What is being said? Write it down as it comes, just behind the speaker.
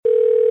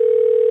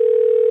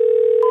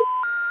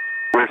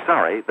We're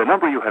sorry, the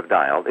number you have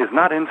dialed is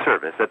not in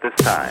service at this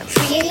time.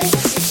 Creating a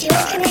secure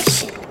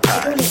connection to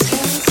Looney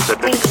Tunes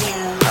Radio.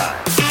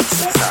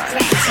 Access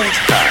granted.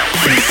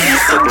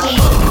 Increasing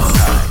gains.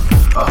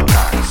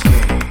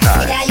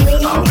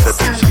 Evaluating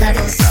sound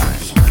levels.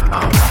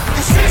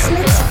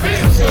 Assessments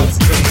complete.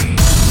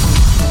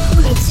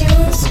 Looney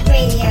Tunes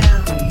Radio,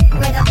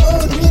 where the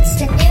old meets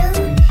the new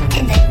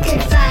and the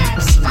good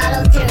vibes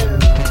follow through.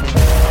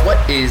 What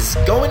is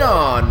going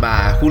on,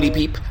 my Hoolie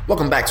Peep?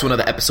 Welcome back to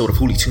another episode of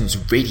Hoolie Tunes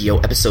Radio,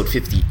 episode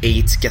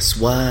 58. Guess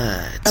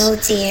what? Oh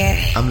dear.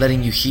 I'm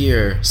letting you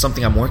hear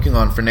something I'm working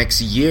on for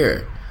next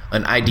year.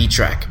 An ID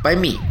track by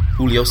me,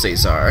 Julio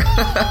Cesar.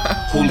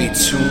 Hoolie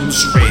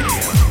Tunes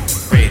Radio.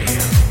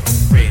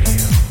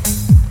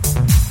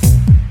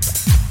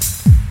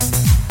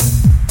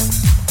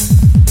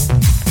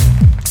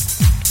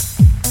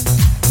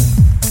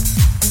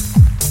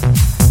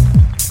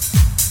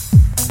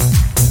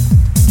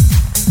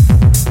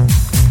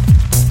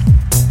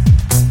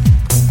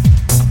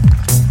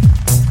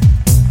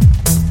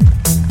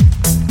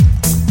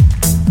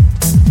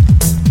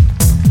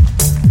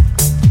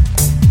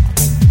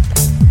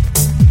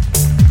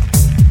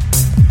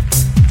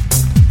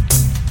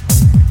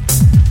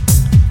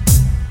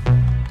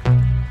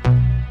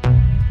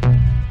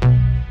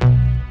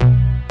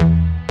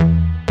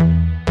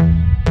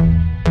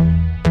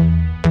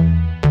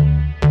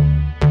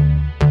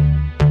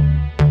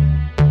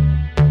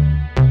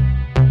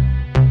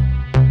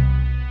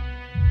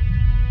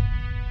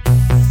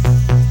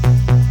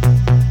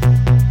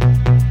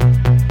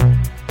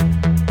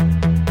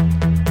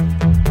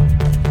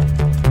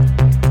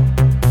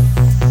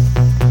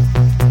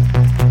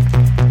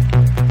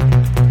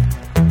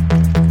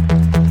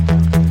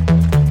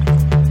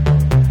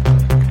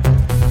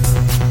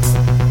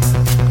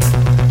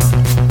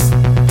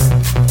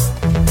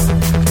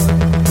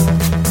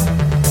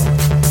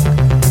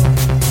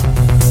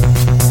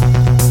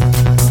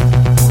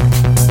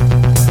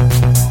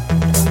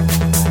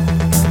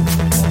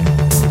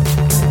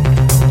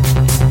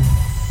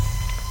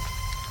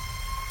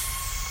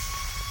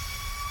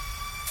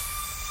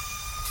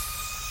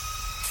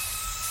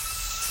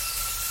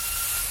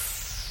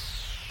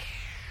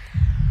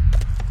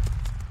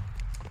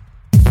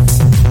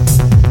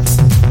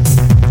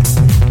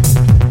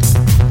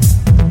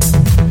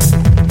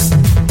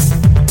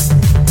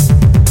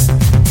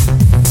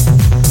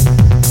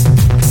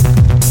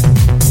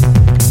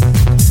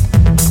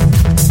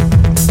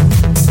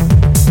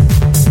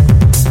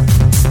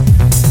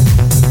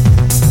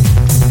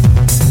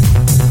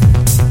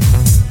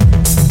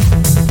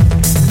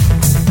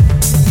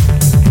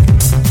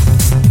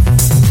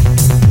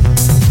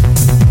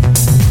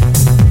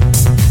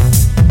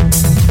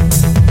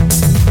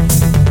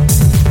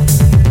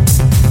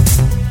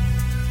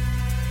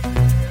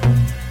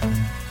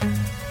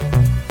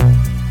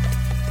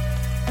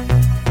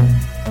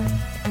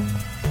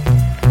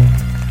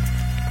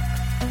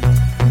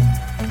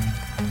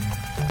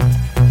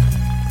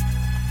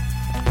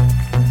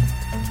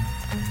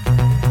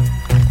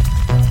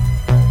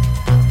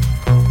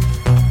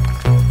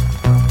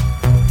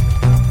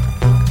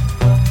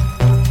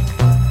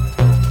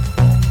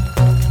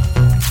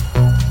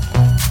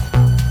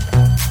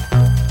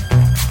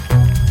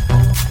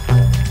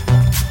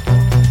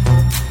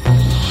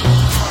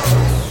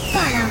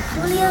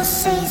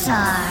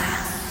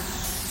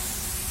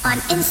 On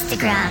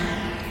Instagram,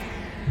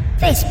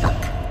 Facebook,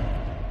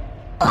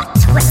 or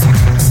Twitter.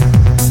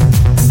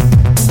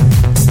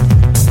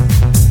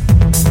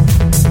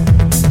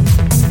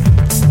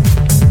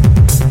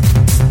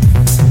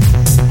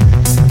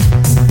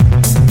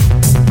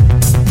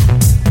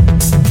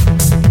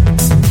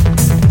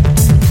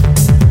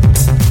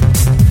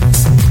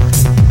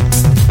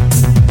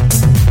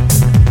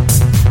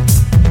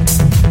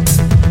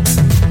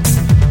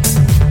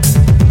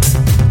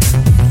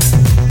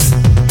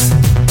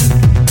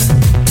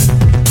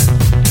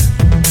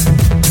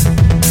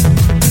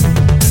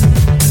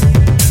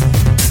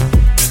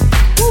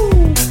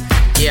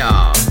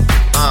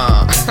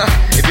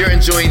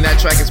 Enjoying that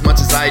track as much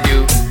as I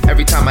do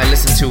every time I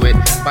listen to it,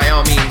 by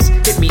all means,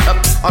 hit me up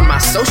on my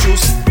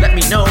socials. Let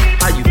me know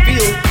how you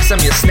feel.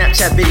 Send me a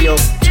Snapchat video,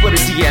 Twitter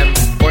DM,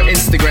 or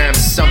Instagram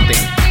something.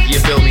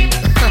 You feel me?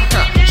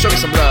 Show me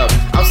some love.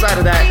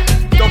 Outside of that,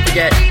 don't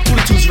forget,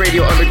 Hoolie Tunes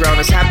Radio Underground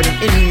is happening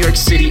in New York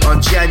City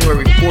on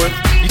January 4th.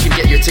 You can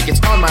get your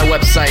tickets on my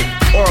website,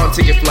 or on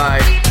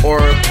Ticketfly, or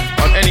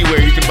on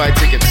anywhere you can buy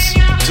tickets.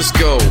 Just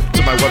go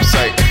to my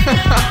website.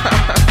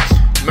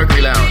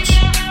 Mercury Lounge.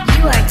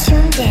 You are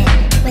tuned in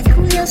with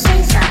Julio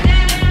Cesar.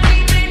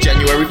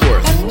 January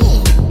 4th. And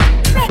me,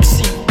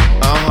 Rexy.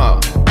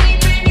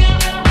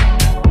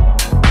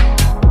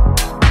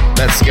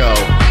 Let's go.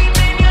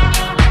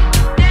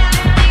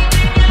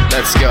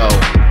 Let's go.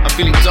 I'm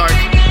feeling dark.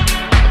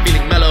 I'm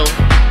feeling mellow.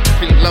 I'm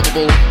feeling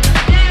lovable.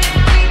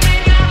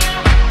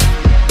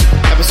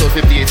 Episode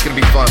 58 is gonna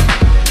be fun.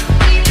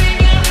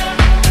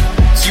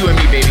 It's you and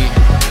me, baby.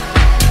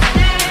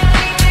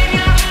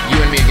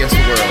 You and me against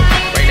the world.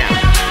 Right now.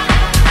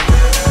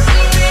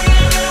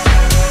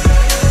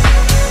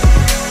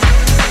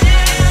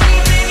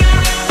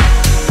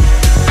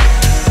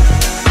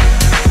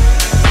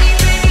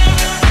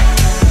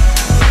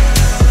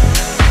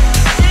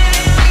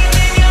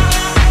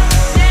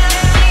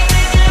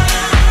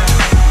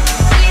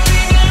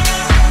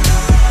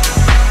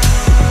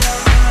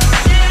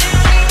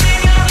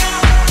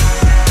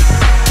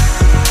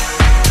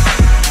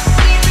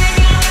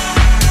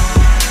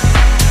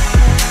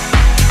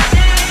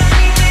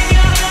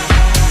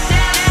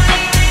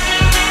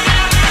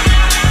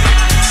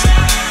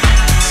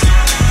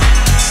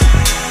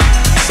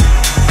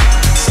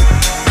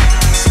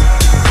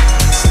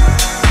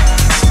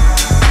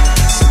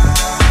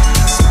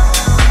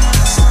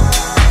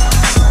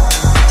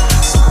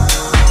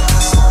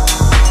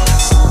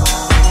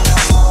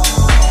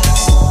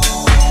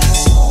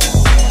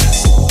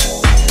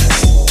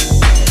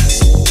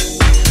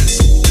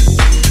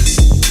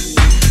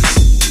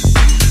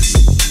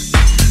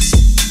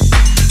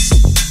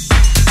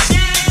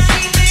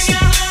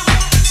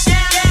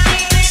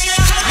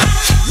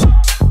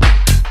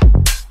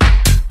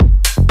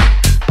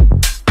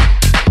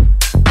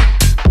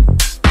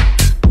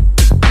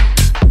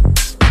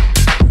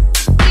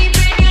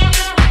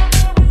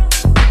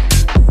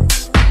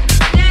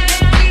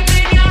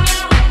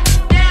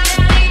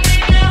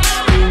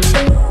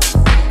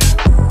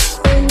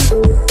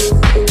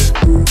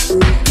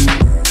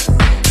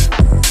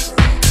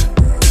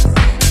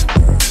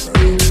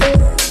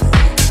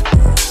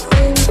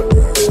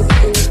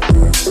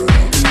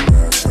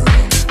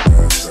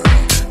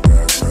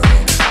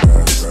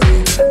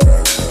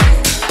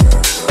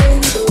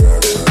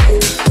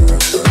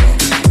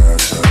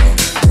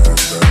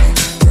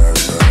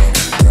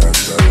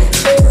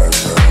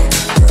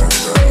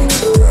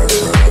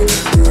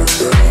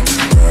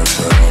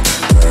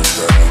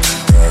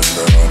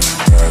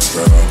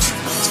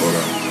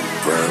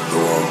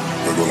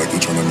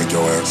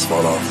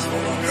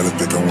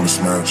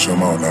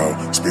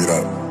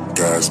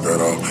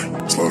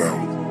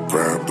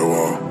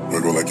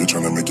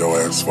 tryna make your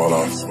ass fall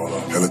off.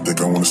 Hella thick,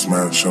 I wanna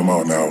smash them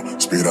out now.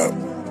 Speed up.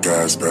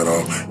 Gas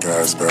pedal,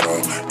 gas pedal,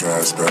 gas pedal,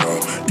 gas pedal,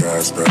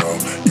 gas pedal,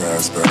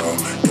 gas pedal,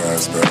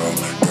 gas pedal, gas pedal,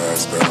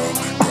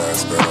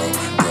 gas pedal,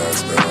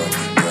 gas pedal, gas pedal,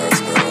 gas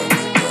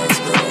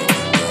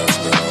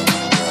pedal,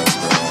 gas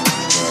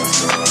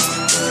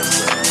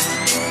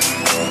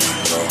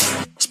pedal,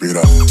 speed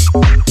up.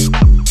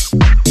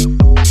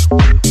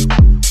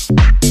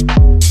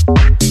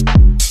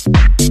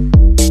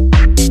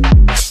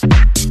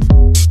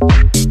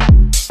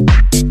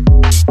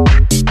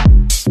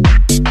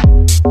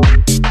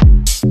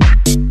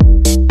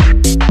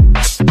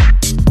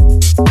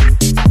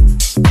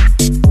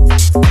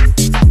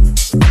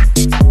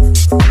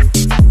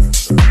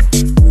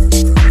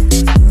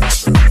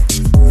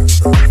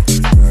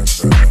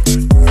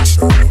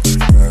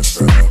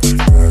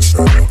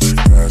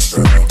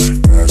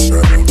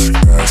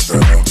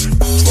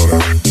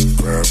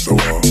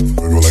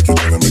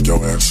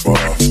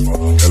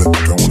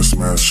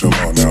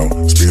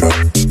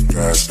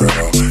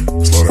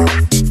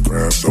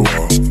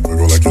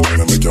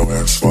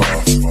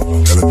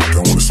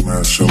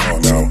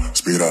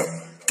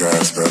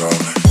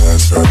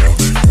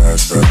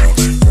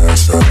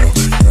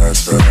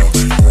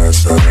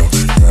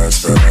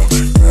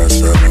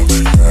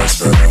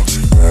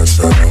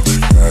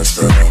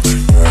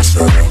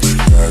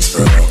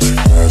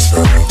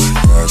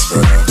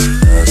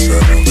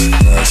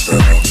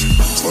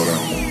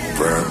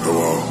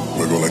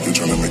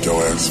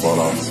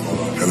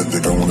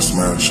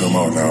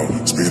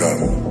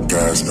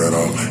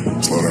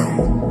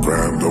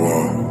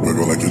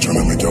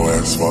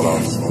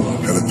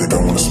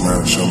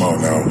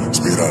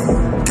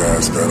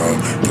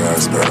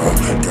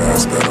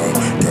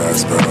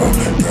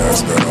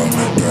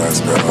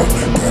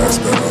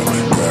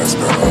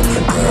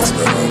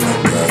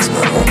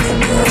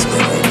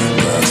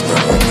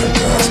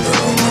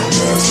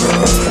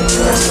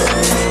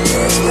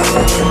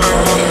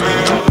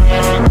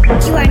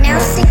 You are now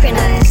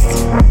synchronized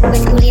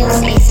with Julio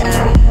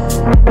Cesar.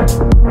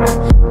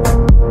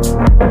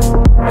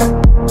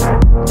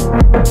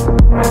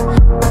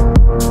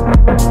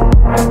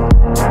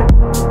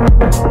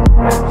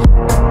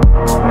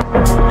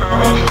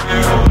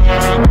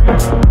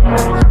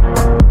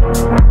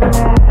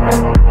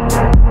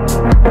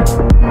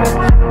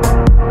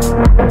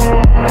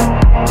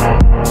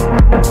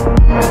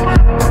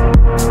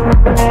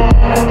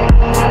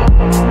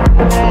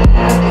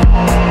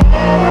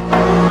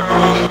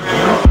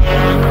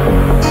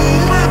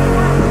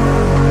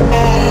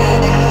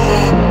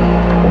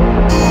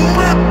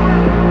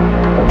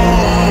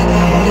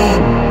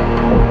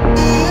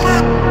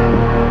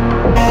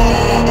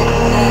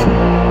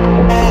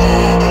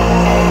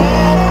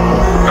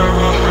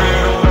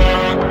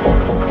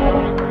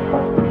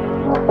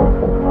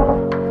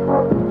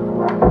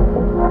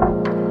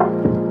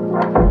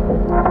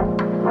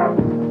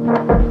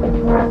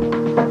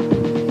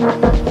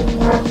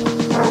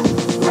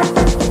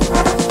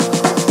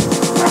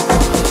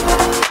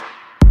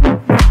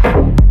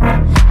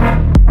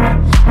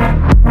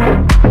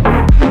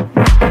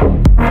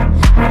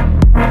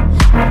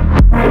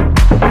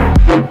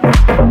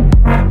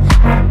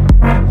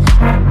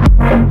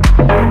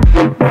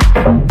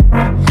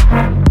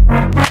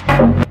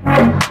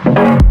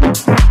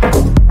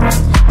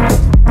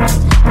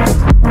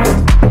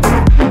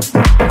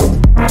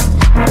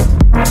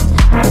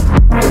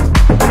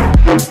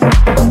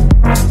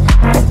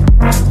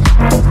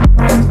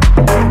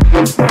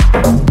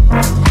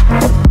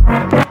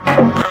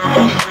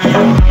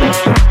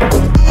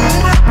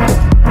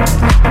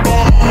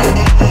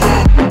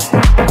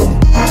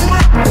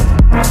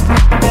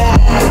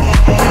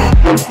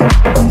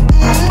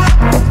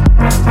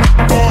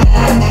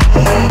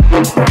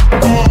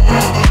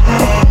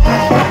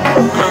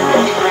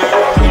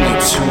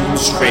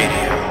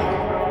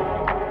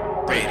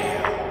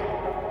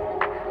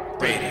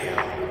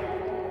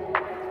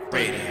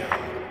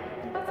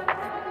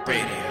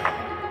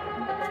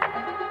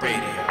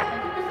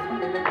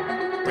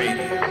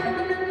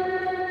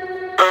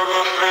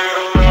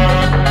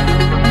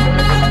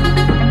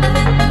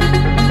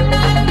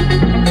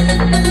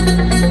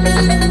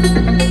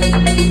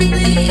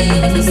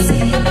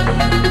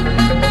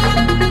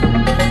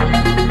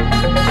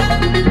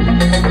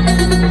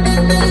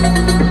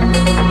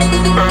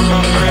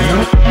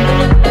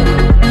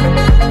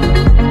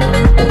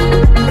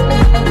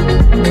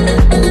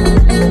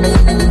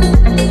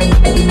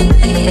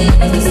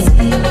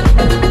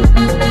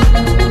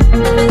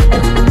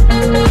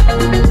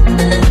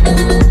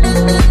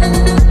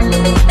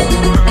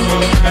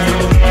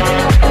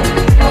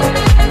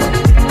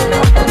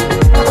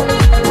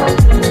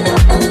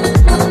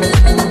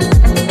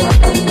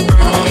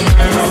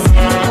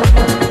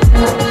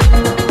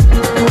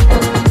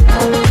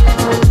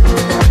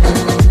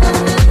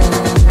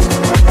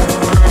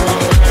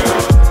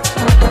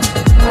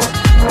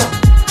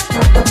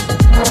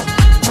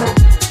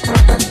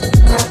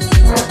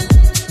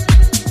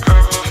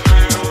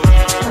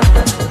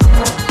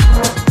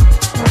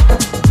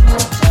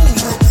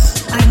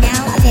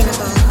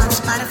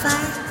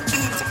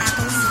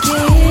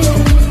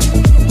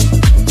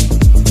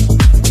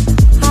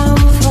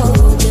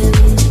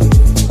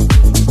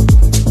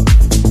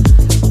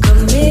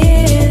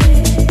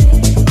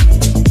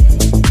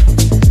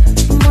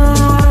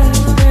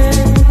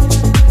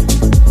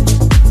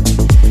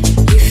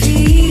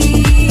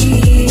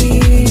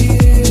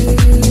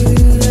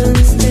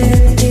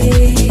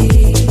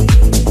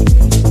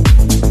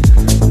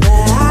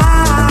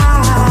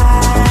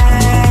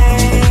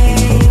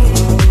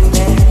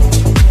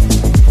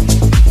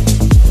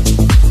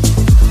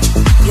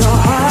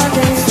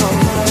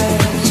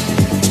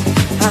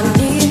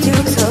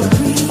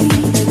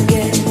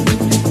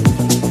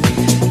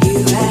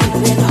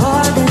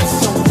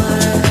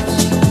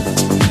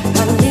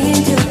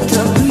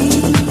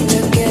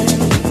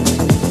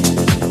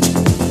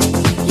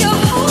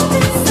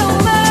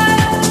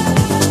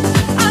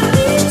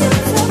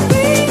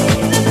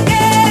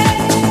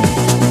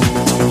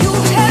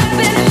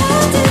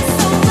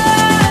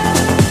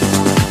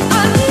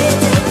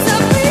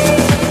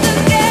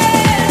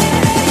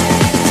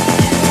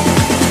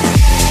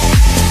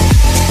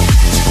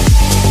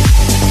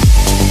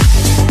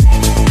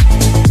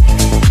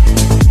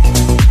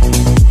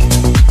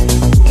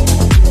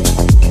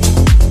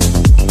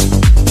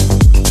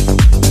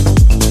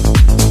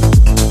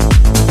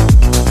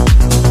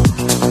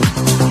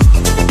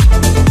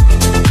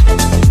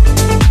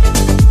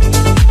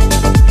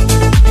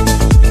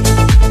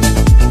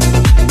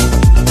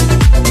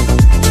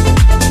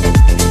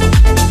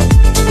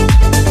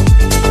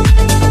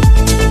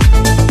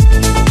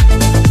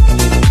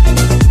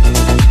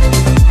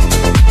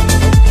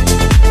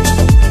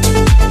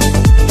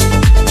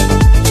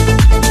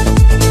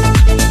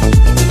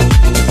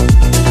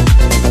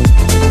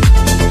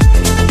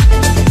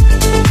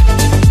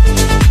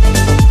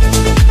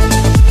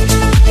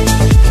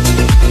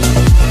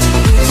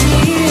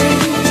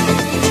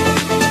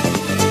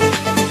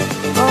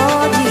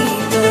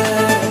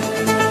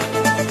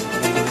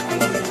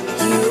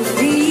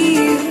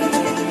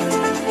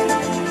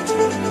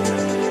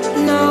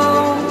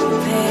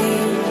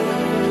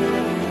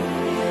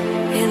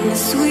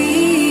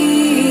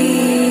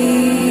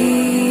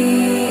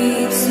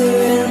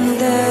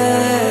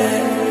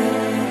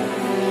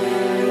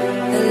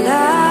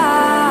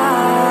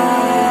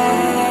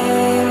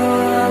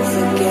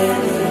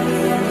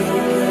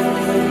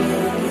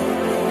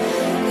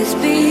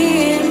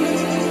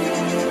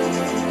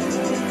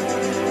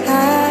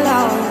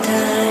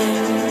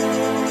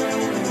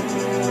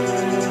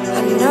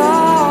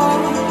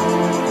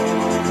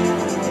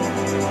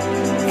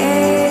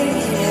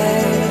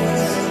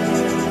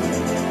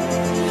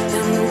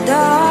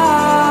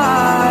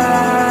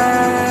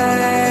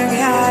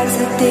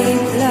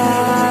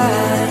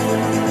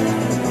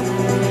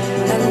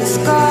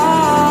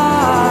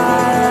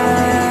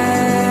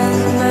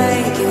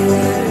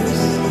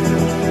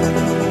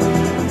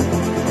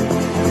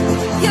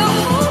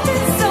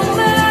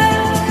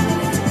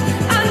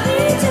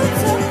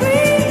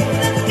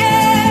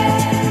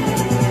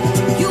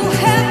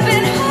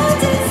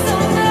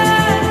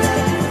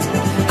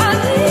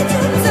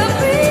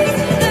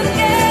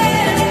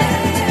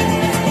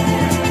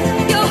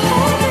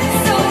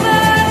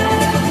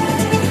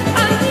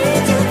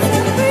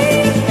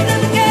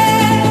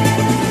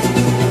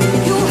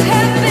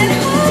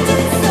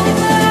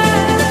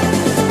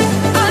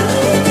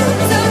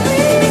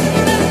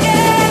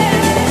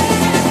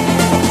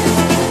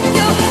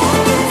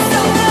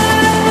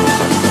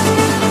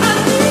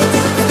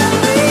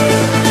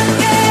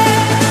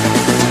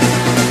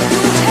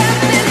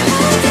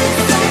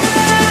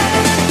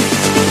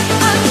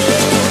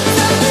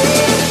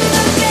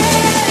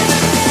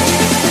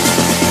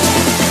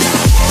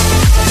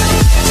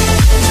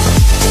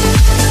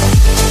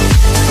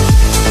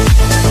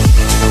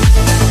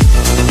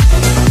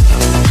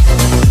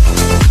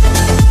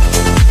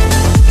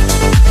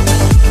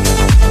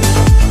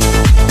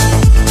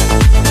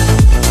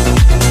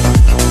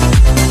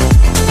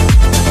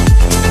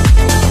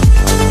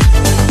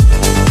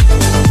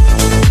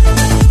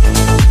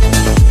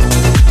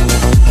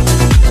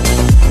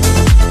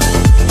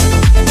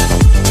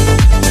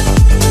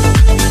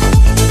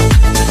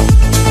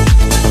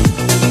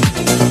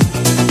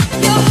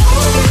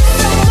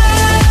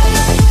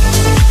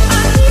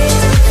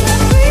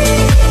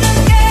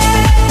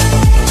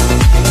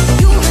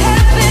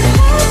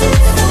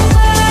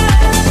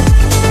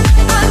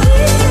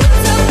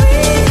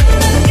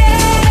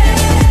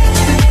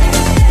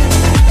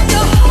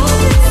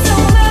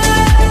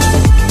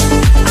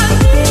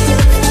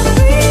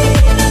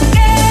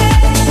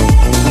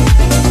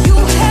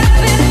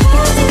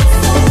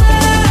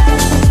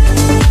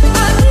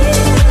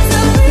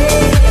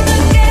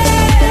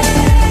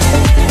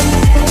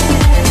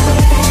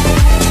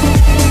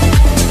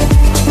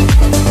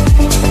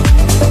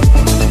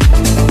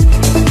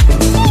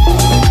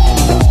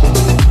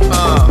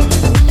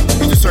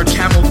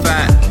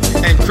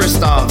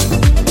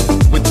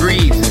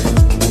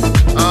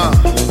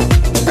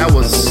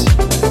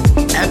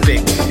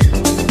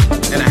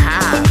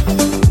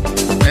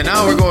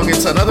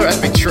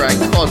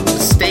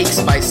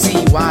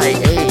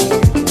 RAYA.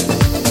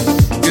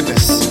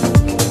 Goodness.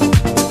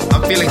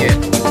 I'm feeling it.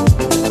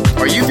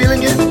 Are you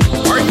feeling it?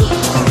 Are you?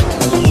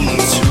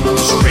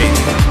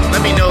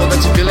 Let me know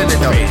that you're feeling it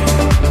though.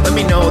 Let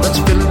me know that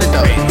you're feeling it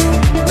though.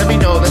 Let me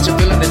know that you're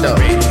feeling it though.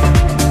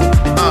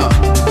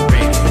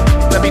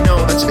 Let me know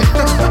that you.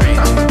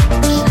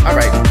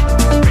 Alright.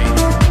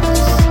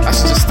 I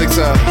should just stick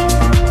to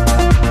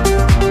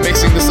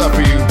mixing this up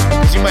for you.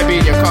 Because you might be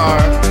in your car,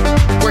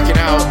 working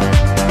out.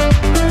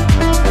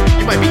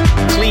 You might be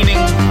cleaning.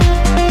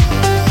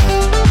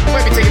 You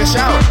might be taking a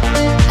shower.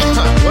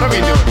 Whatever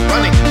you're doing,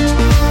 running.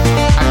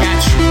 I got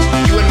you.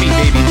 You and me,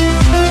 baby.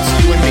 It's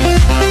you and me.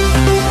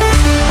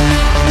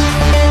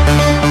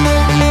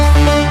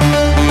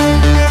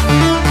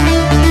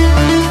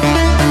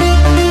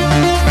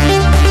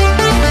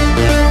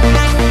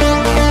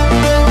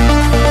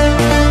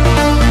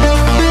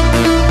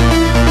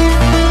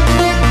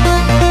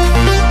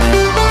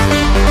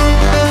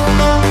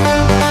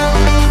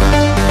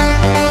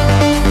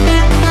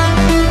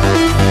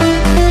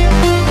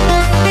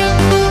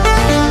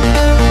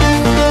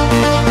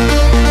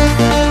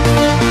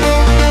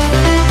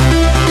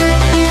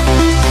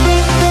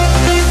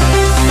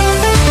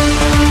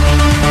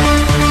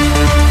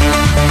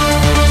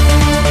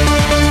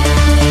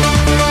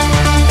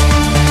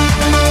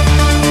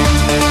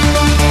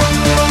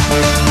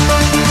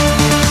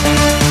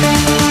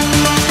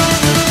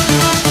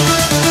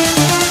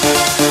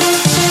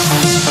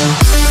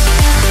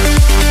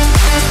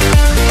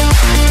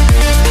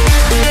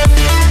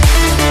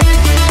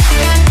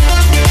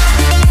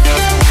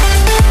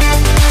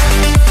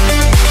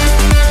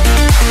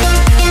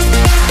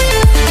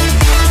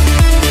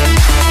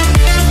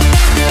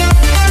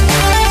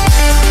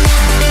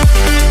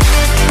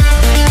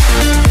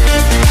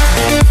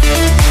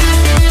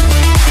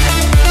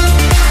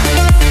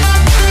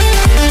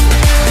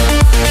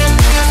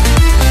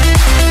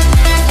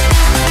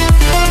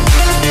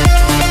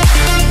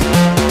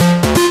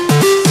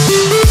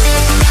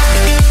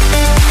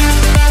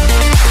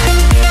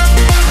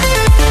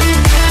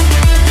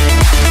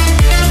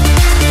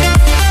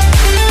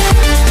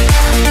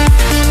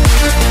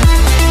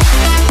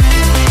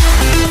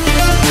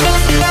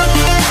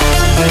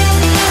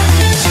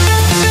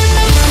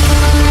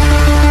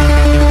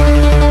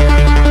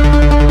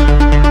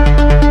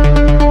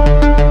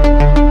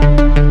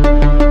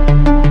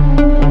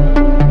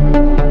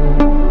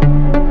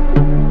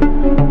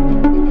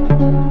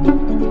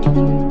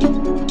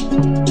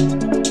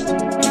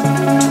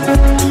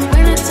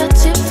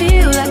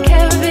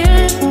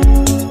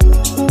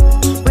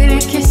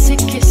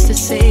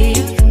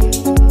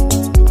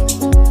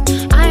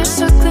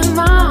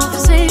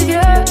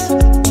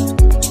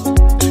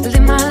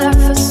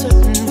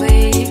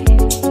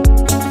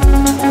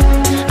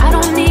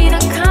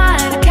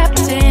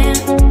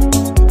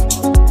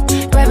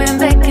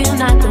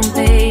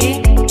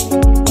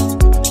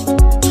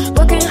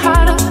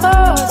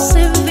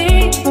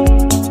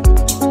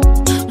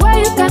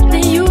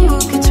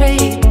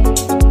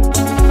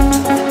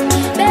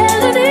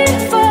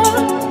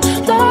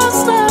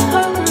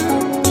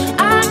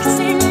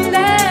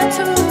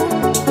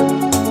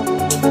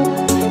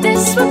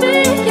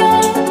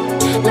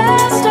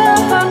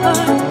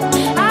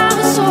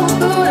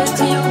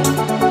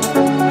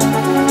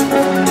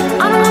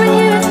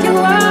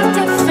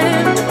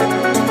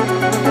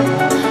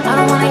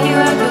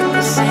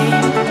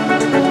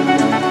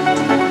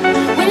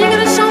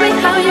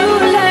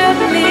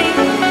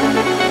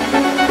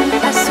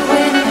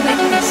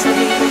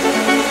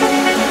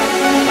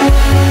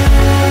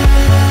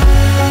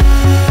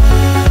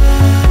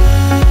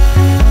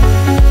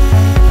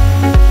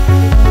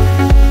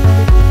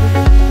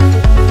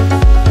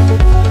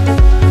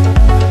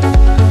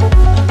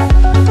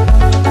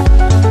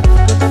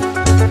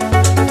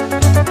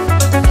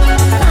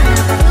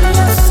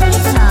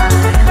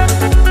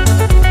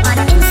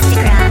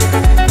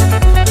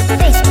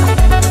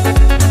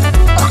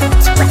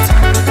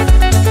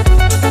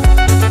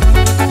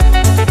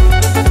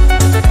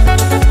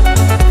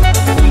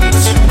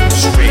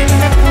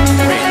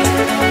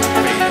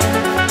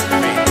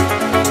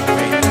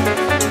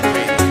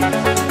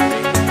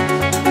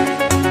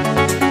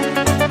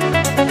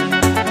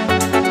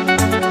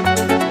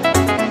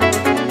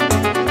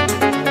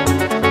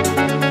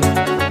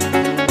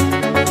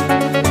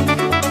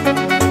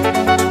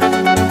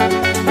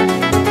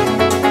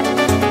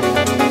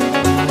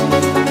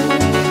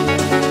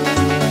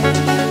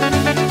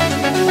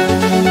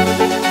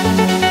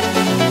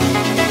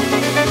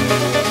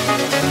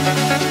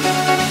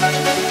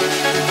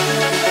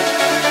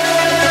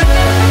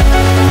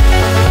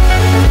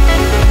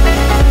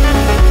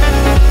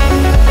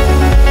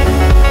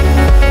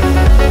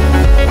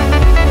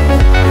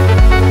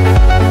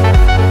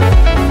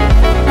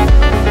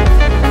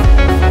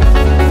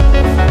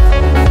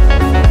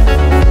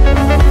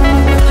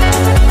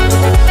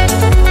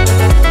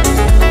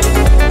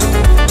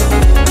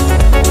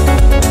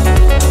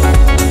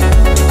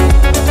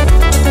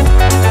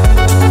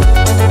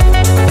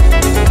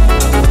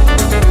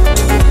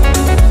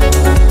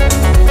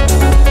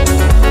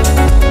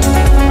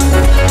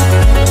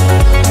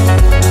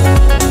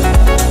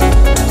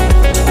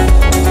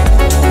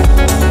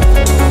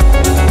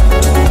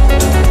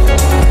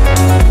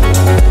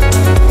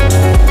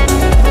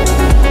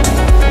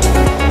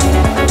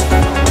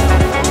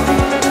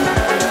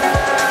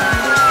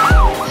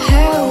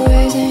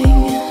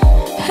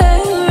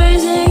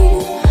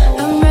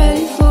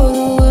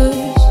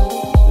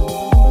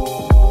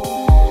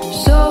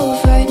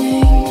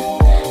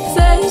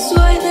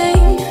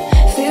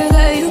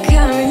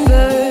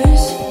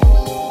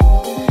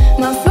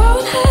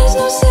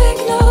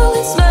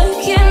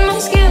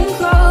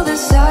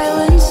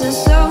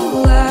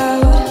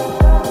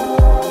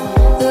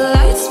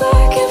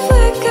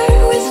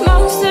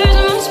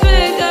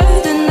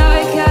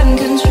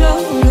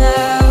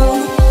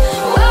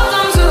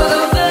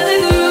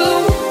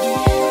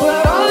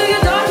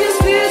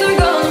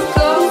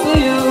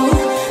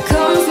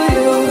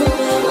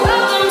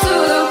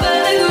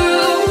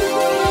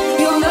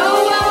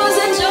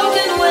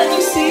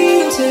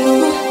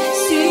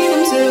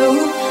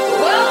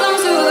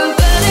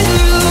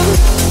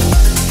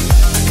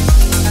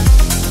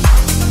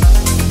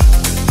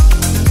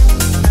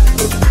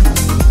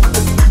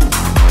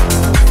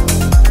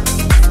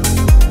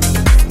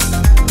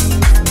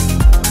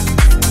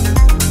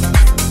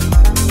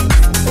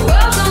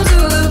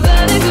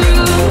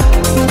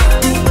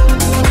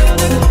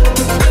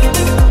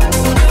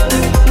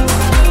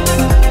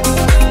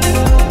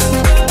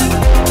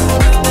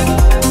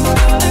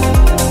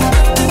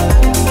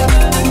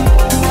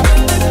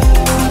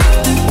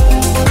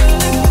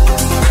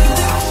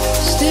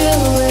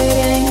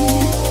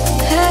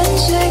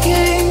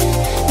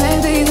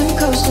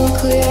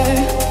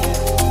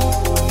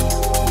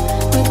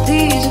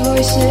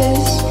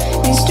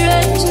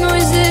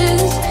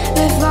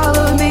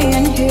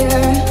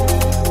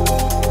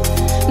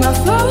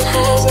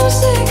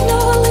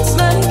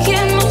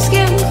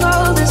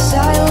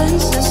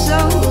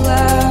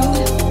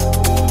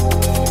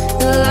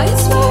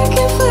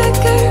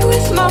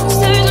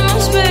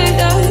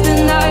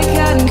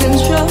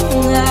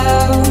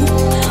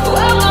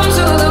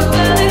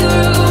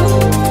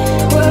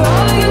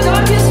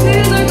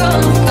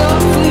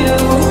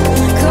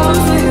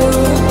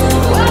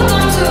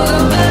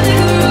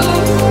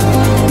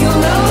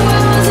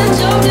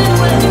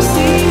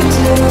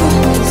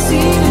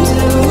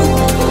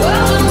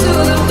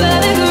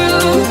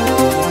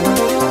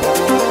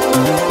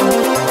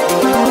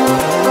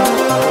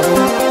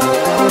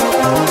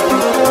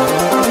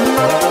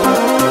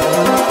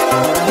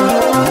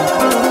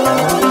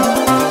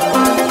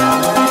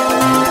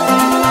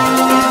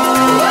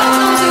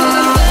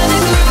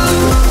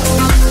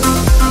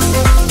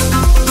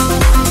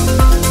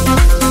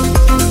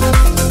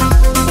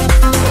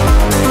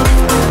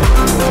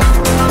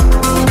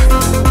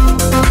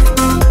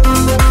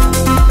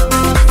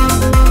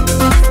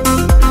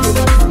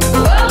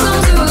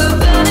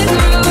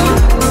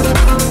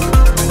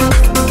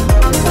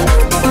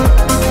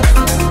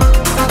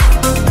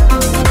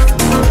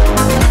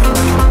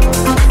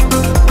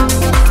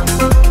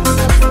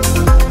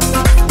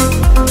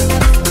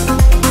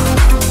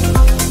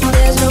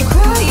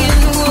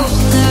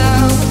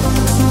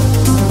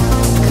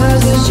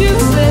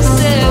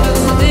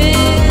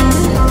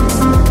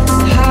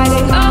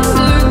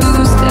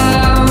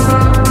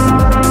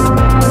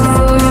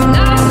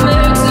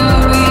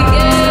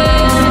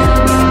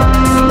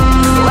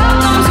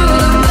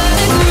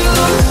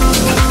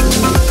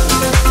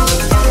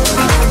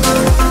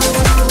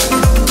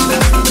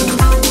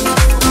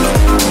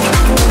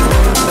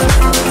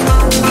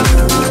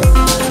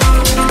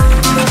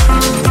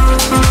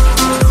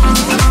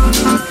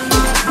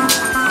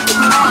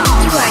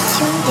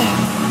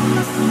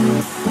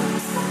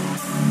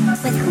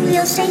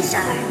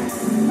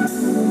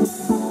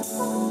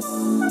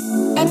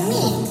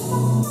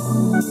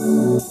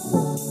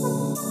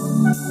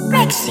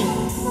 Rexy,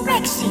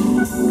 Rexy,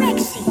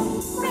 Rexy,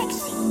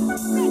 Rexy,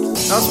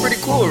 Rexy. That was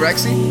pretty cool,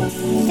 Rexy.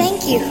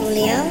 Thank you,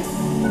 Julio.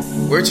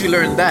 Where'd you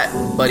learn that,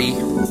 buddy?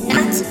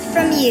 Not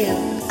from you,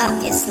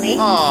 obviously.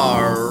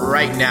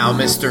 Alright now,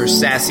 Mr.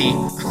 Sassy.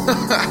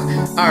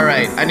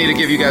 Alright, I need to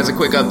give you guys a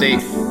quick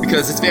update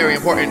because it's very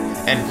important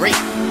and great.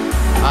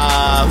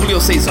 Julio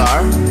Cesar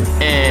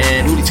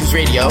and Hoolie Tunes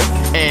Radio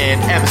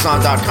and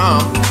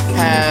Amazon.com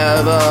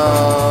have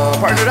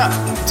partnered up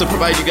to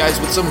provide you guys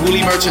with some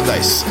Hoolie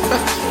merchandise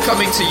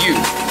coming to you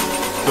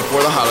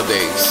before the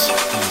holidays.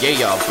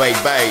 Yeah, bye.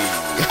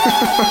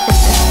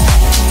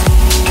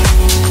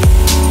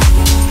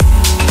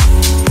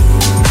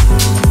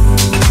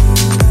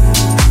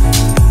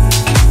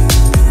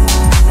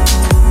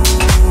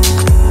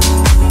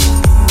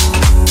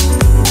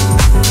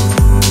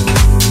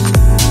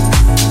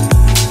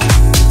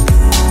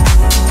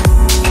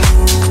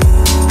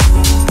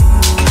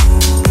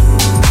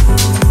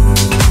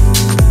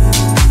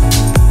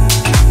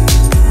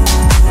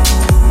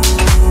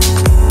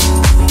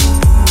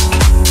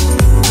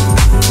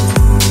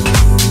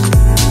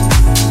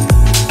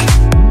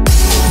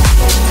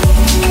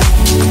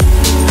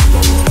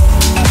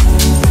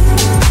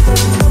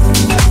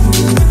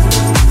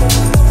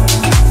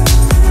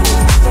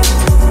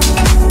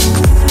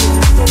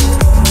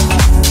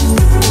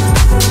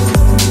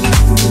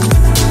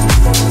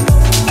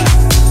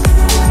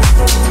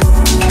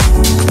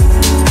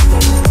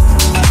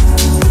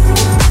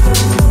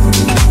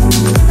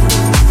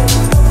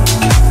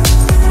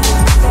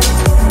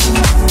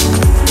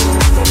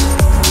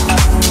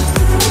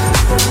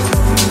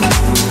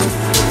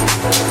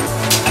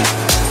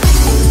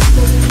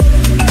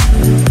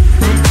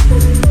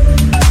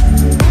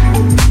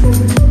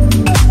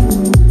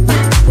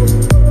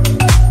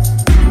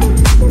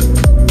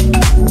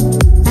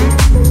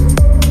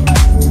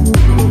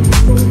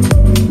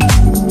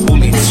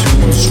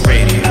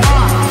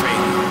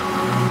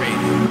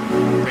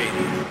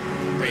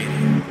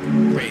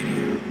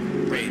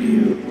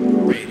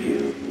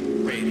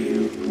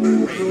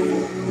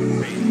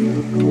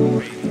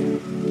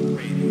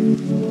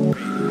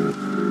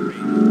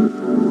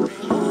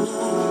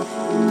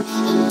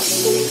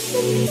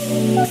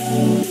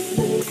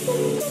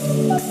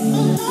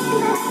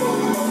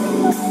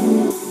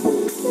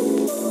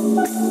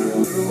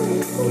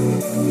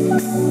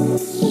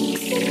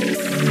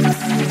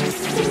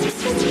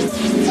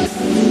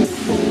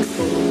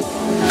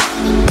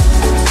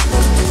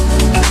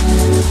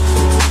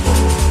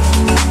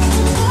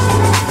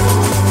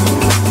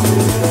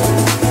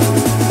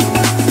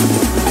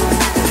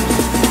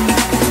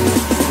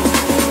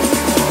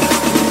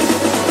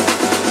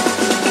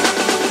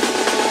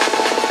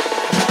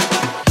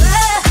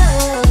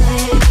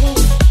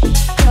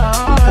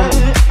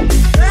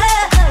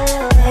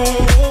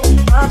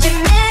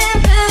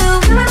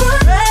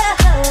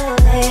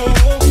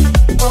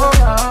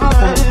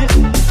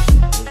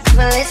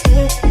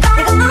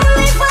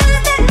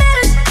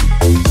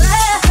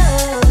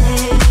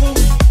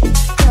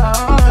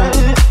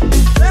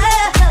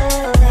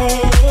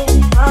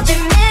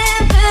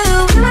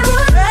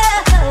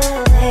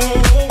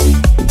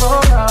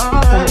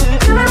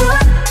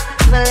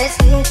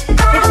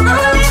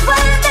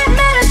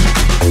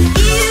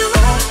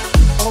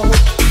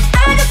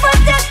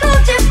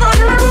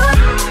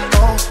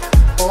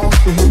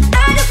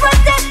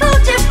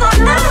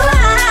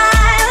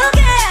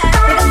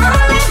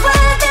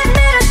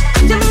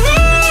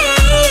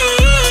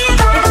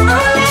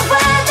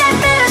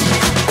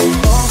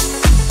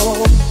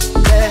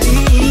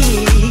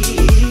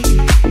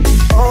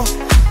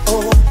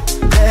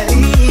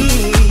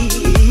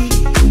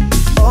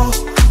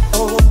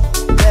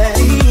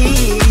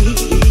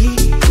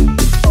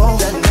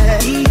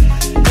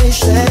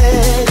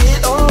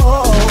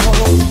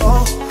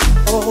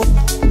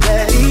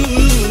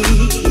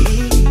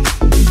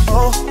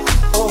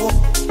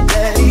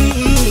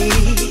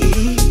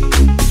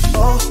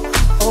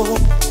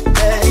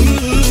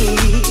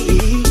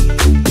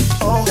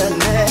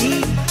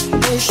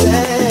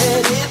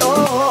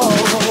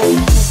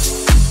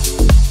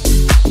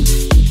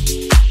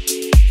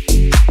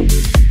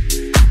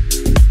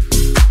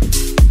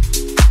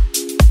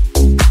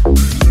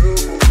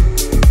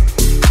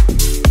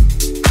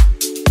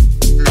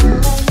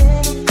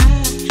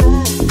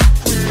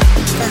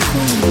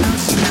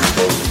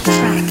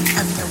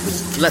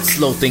 Let's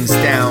slow things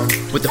down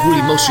with the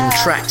Hoolie Motion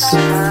tracks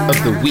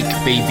of the week,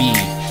 baby.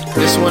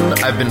 This one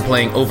I've been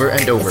playing over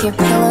and over. If your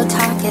pillow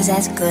talk is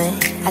as good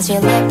as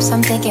your lips,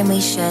 I'm thinking we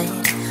should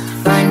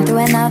burn through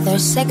another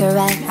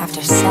cigarette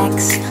after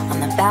sex on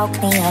the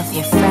balcony of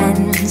your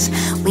friends.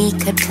 We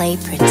could play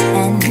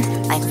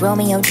pretend like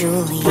Romeo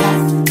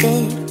Juliet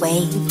did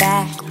way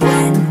back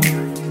when.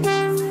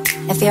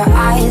 If your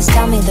eyes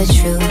tell me the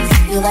truth,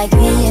 you like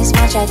me as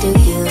much I do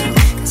you.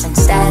 Cause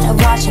instead of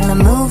watching the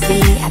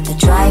movie at the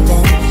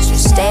drive-in, you're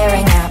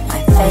staring at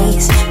my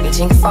face,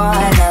 reaching for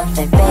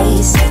another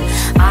base.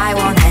 And I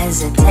won't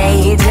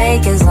hesitate,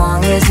 take as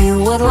long as you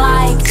would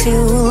like to.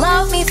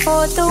 Love me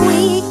for the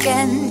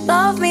weekend,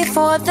 love me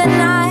for the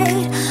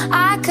night.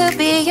 I could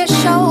be your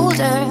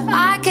shoulder,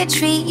 I could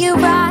treat you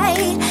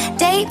right.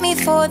 Date me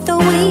for the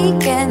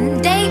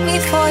weekend, date me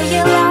for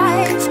your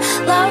life.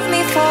 Love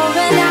me for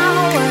an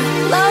hour,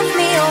 love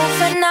me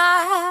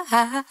overnight.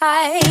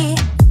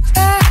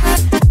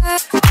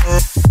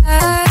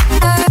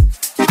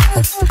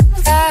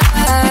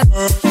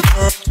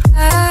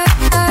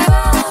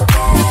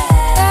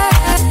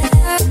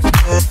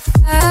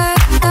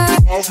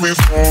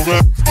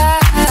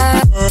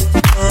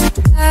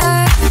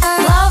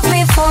 Love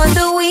me for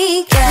the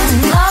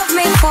weekend, love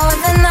me for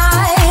the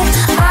night.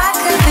 I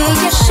could be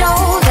your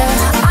shoulder,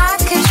 I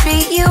could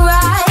treat you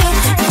right.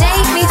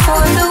 Date me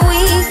for the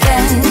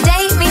weekend,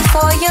 date me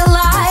for your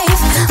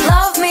life.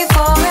 Love me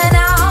for an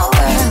hour,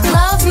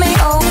 love me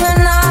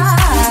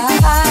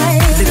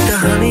overnight. Lick the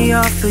honey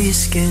off of your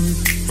skin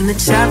and the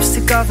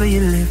chapstick off of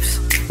your lips.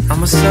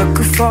 I'm a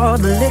sucker for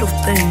the little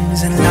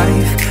things in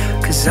life.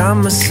 Cause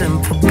I'm a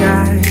simple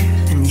guy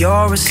and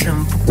you're a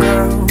simple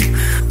girl.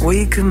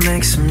 We could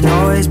make some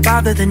noise,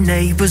 bother the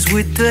neighbors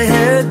with the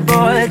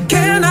headboard.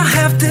 Can I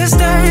have this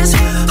dance?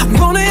 I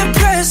wanna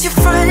impress your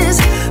friends.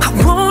 I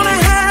wanna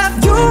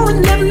have you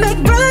and then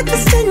make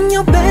breakfast in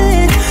your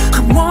bed. I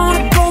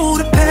wanna go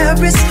to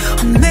Paris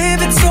or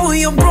maybe to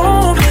your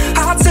Rome.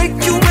 I'll take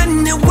you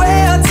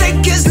anywhere, I'll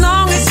take as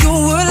long as you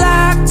would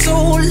like to.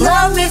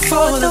 Love me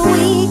for the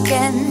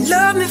weekend,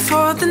 love me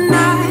for the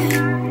night.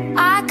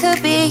 I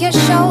could be your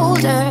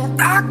shoulder,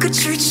 I could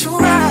treat you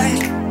right.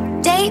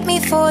 date me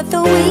for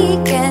the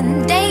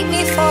weekend, date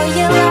me for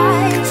your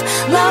life.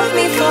 Love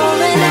me for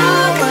an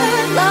hour,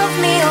 love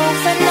me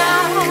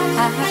overnight.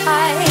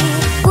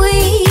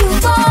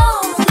 We've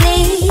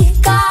only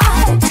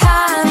got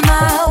time,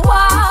 my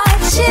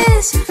watch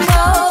is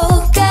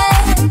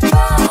broken.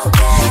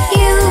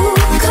 You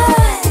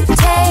could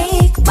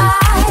take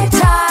my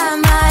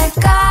time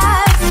like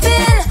I've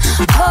been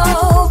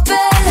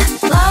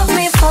hoping. Love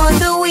me for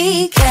the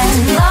weekend,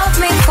 love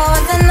me for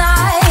the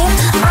night.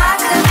 I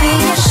could be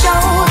your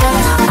shoulder,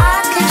 I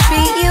could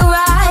treat you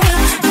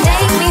right.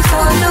 Date me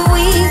for the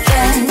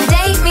weekend,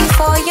 date me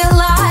for your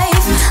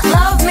life.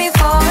 Love me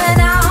for an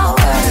hour,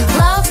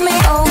 love me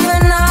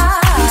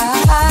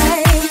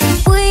overnight.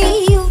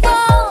 We've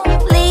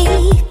only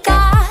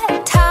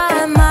got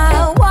time, my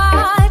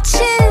watch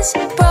is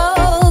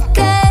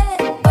broken.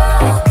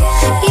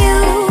 You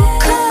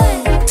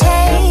could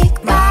take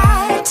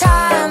my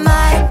time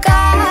like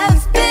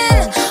I've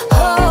been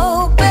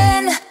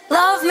hoping.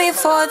 Love me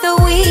for the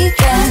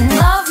weekend,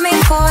 love me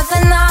for the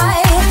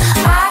night.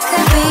 I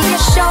could be your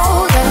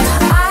shoulder,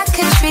 I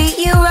could treat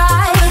you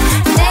right.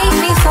 Date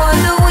me for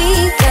the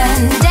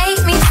weekend,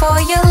 date me for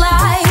your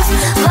life.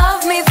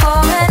 Love me for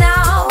an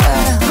hour,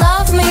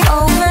 love me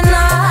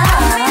overnight.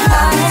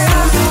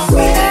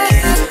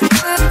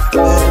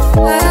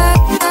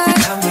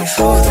 Love me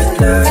for the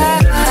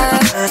night.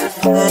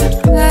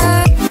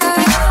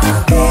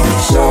 I'll be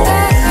your shoulder, I could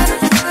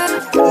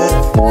treat you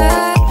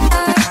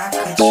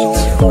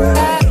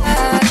right.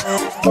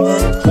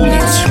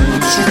 Holy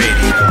Tunes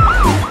Radio.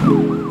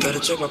 Better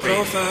check my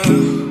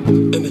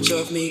profile, image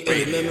of me in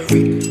your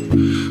memory.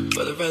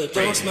 Brother, rather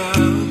don't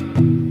smile,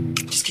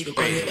 just keep it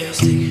on your ass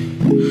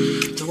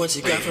stick. The ones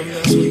you got from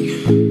last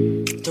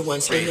week, the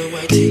ones in the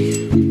white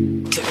tee.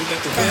 Take them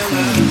back to real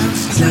life,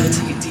 slide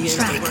into your DMs,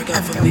 don't work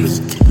out for me.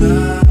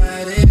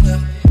 Light it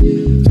up,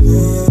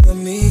 pour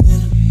me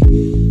in,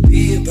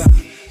 be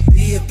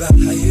about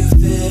how you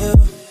feel.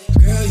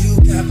 Girl, you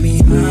got me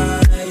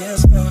high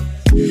as fuck,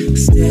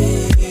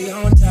 stay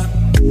on top,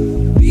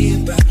 be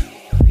about.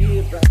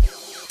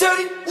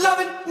 Dirty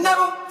loving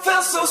never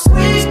felt so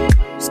sweet.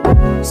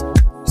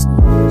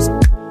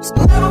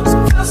 Never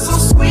felt so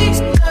sweet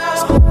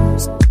now.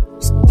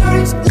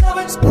 Dirty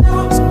loving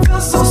never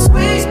felt so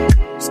sweet.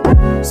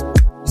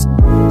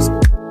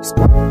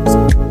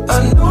 I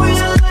know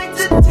you like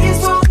the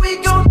taste, but we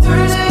gon'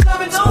 turn it up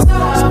and don't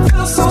stop.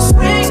 Feel so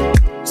sweet.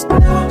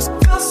 Never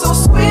felt so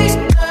sweet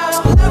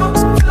now. Never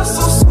felt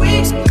so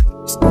sweet.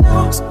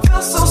 Never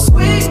felt so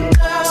sweet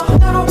now.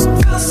 Never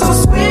felt so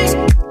sweet.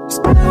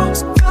 Never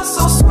felt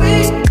so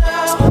sweet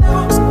now.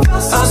 Never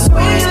felt so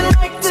sweet.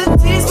 Like the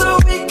taste,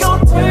 but we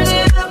gon' turn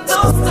it up,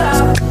 don't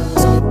stop.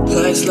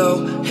 Lights low,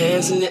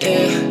 hands in the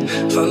air.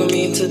 Follow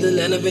me into the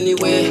land of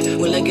anywhere.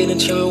 When I get in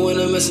trouble, when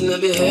I'm messing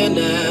up your hair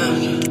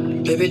now.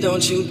 Baby,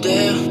 don't you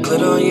dare.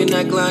 Glitter on your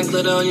neckline,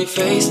 glitter on your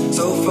face.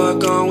 So far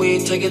gone, we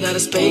take it out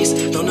of space.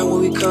 Don't know where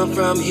we come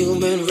from,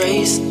 human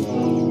race.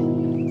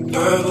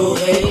 purple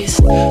haze.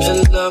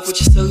 In love with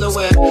your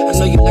silhouette. I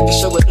know you like to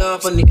show it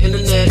off on the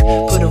internet.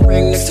 Put a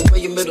ring next to where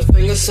your middle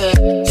finger set.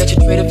 Got you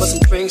traded for some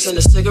drinks and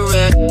a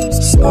cigarette.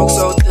 Smoke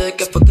so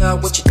thick, I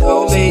forgot what you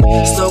told me.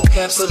 Snow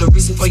caps are the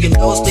reason for your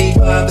nosebleed.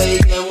 5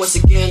 a.m. once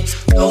again,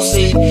 no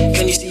sleep.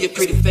 Can you see your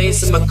pretty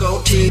face in my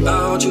goatee?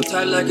 I hold you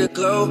tight like a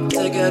glow.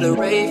 Take at a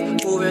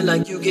rave, moving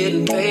like you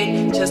getting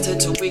paid. Just hit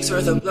 2 weeks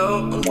worth of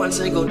blow on one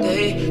single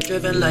day.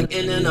 Driven like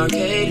in an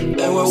arcade.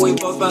 And what we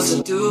both about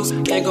to do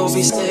ain't gon'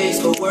 be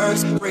safe for work.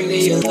 Bring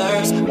the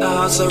alert. Our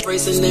hearts are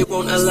racing, they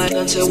won't align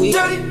until we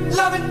dirty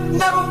loving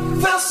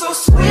never felt so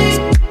sweet.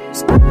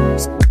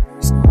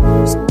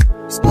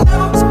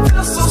 Never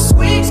felt so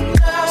sweet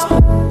now.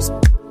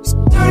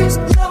 Dirty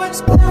loving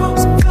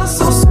never felt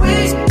so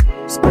sweet.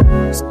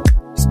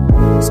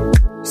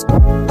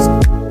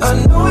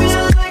 I know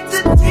you like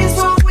the taste,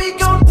 but we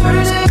gon'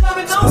 dirty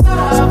loving don't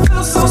stop.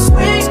 Feel so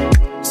sweet.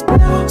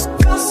 Never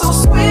felt so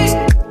sweet.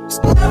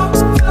 Never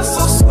felt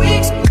so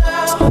sweet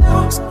now.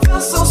 Never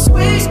felt so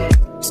sweet.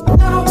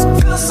 Never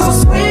felt so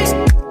sweet.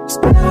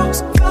 Never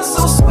felt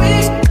so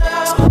sweet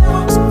now.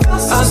 Never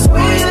felt so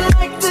sweet. I know you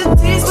like the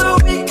taste.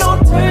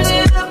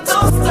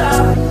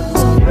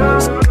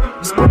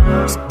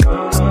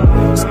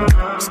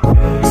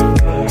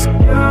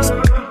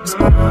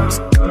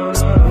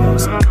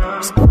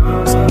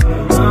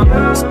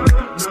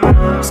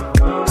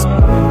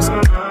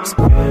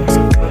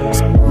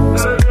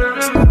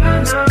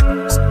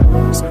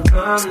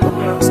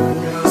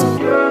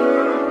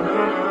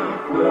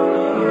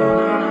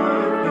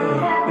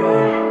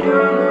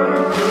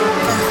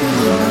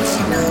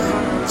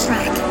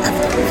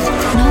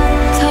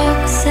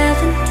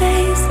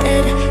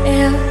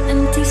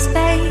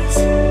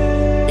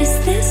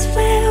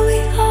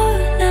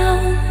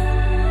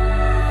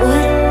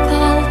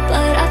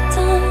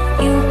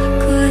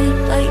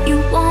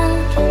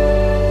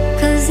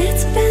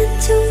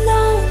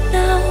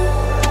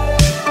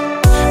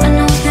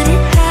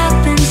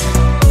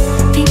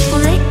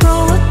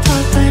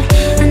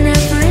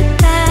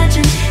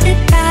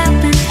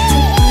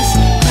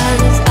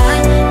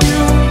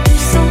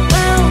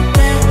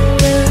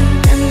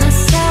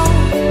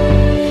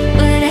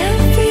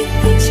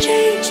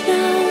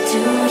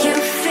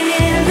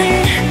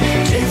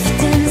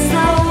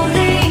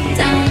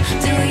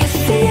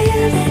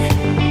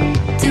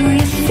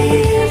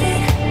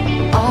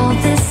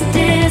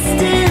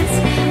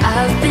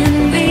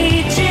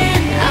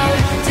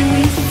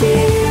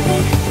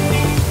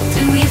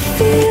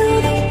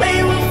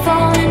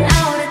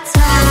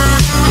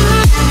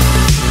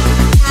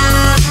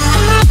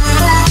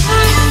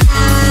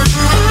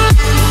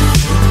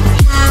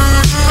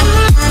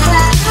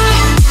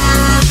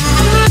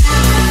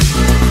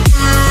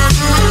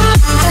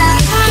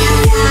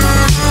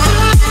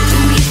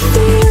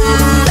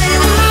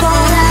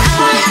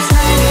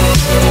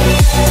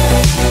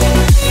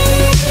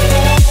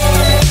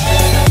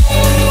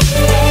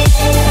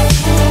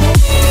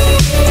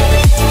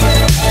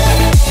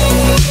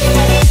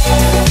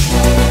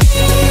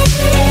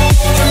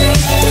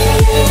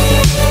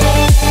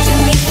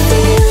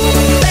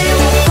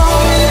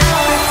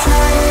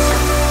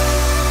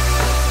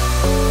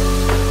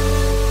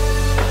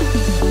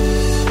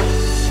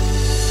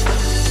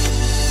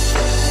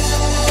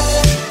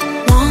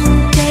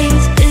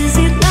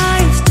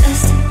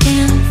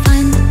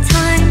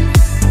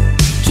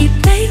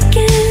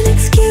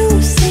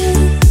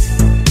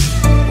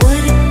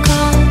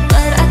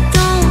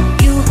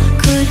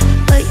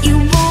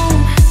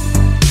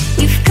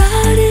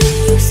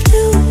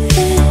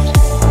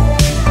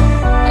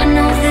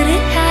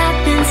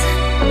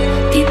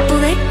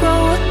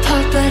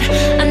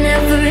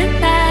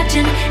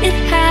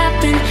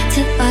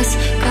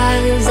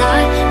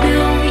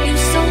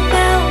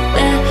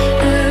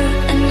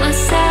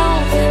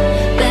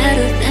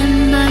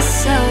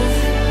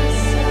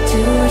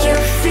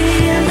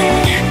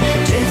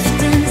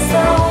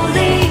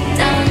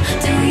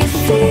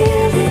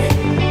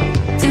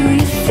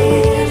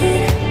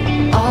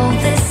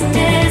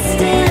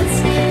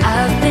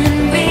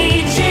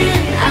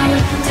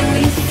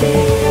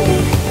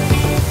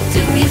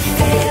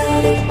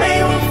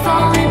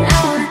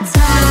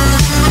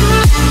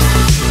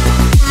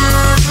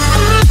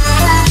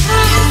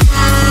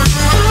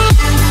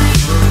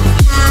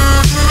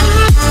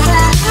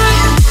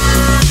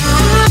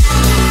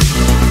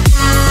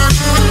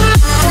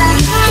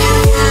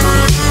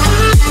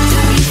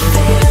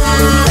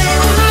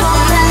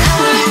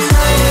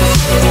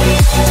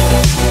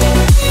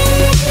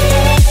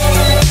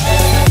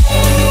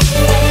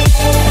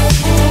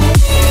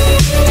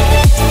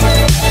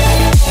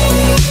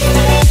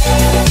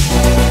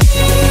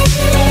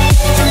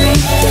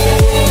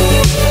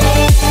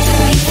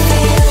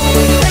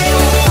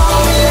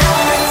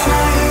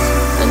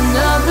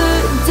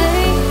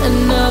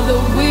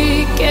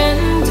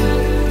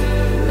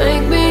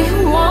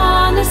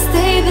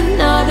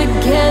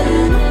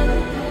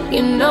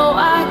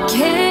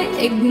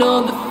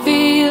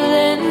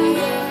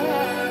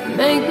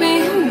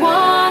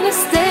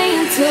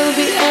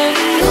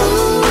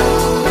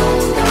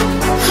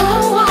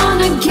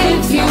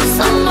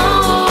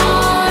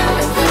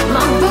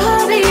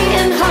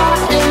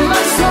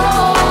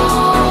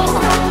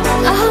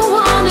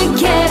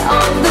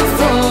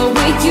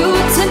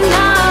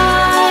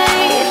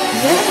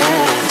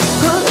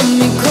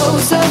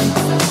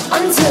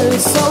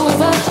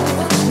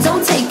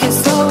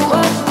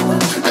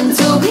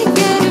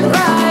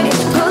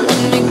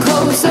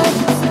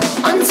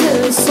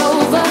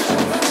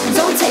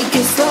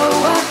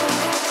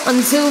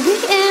 until we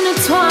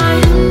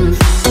intertwine.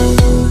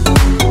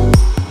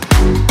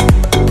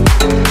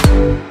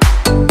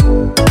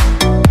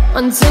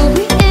 Until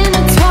we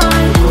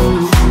intertwine.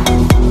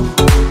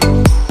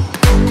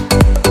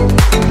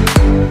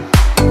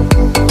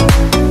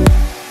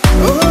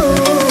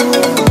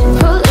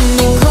 Pulling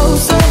me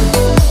closer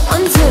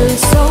until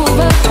it's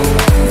over.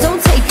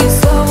 Don't take it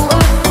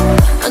slower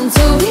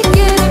until we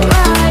get it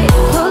right.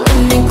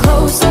 Pulling me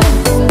closer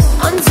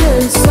until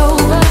it's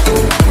over.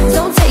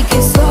 Don't take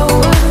it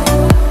slower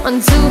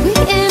until we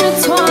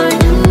intertwine.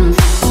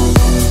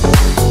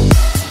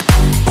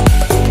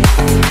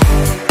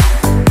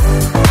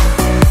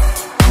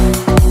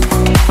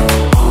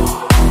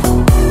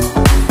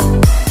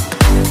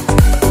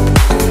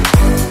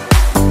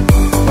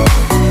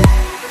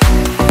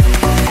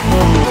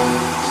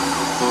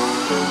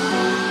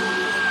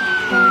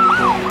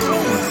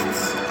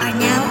 Are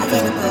now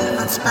available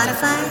on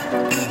Spotify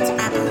and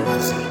Apple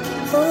Music.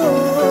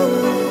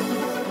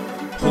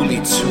 Holy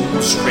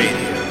Tunes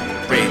Radio.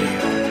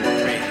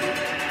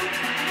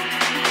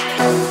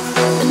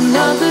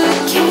 Another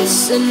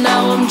kiss and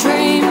now I'm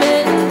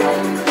dreaming.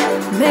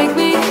 Make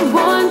me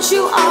want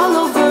you all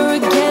over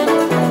again.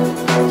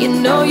 You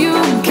know you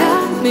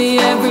got me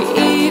every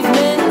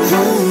evening.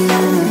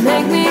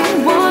 Make me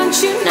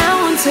want you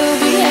now until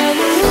the end.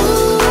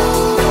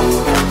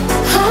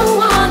 I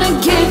wanna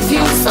give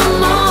you some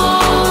more.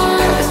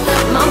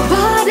 My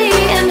body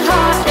and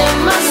heart and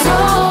my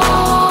soul.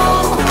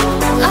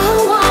 I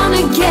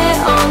wanna get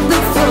on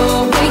the floor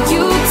with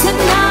you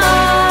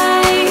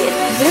tonight.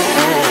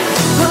 Yeah.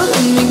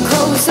 Pulling me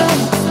closer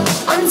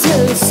until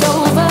it's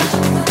over.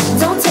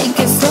 Don't take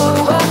it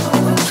slower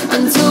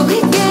until we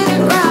get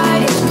it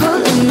right.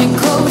 Pulling me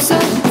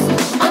closer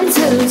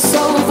until it's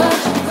over.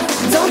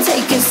 Don't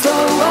take it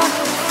slower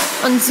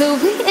until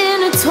we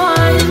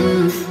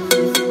intertwine.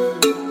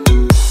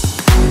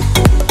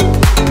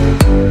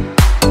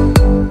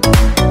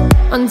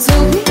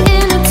 Until we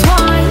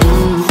intertwine.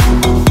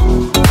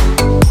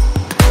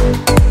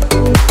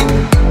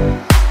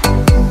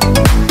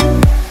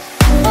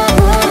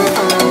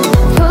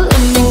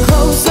 Pulling me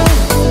closer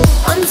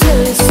until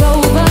it's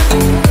over.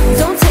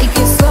 Don't take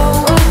it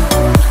slower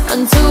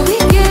until we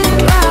get it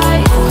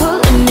right.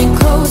 Pulling me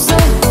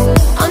closer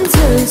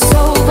until it's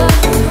over.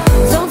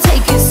 Don't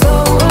take it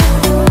slower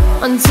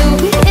until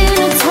we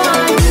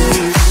intertwine.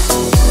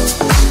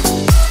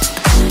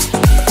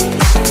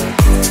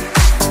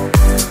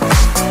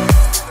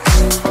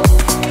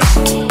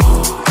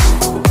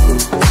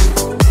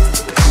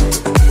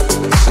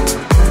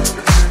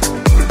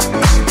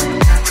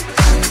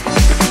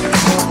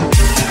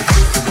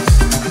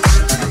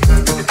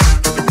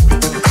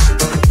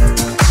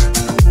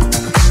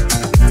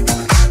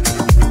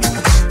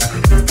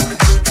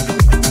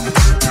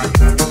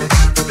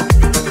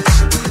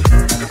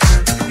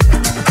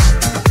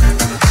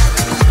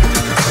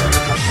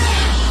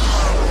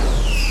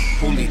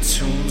 Holy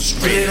Tunes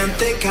Radio. Didn't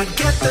think I'd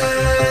get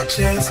the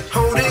chance.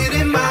 Hold it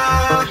in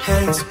my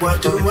hands.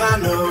 What do I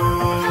know?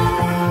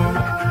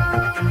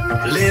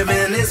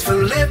 Living is for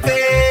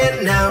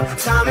living now.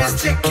 Time is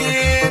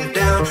ticking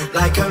down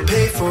like a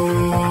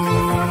payphone.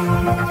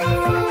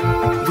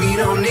 We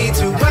don't need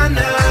to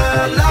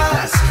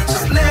analyze.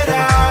 Just let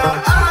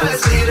our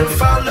eyes lead and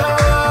follow.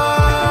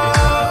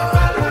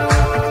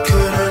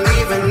 Couldn't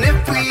even if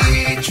we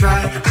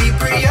tried. Be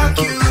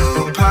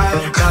preoccupied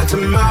by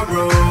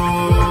tomorrow.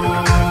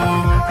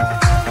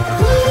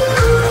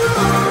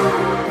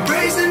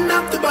 Brazen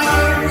up the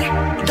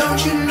bar, don't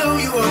you know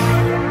you are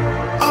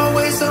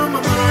always on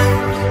my mind?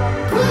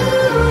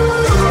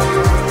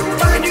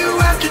 Find you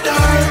after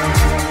dark,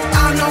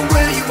 I know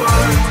where you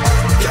are.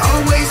 You're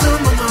always on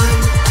my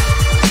mind.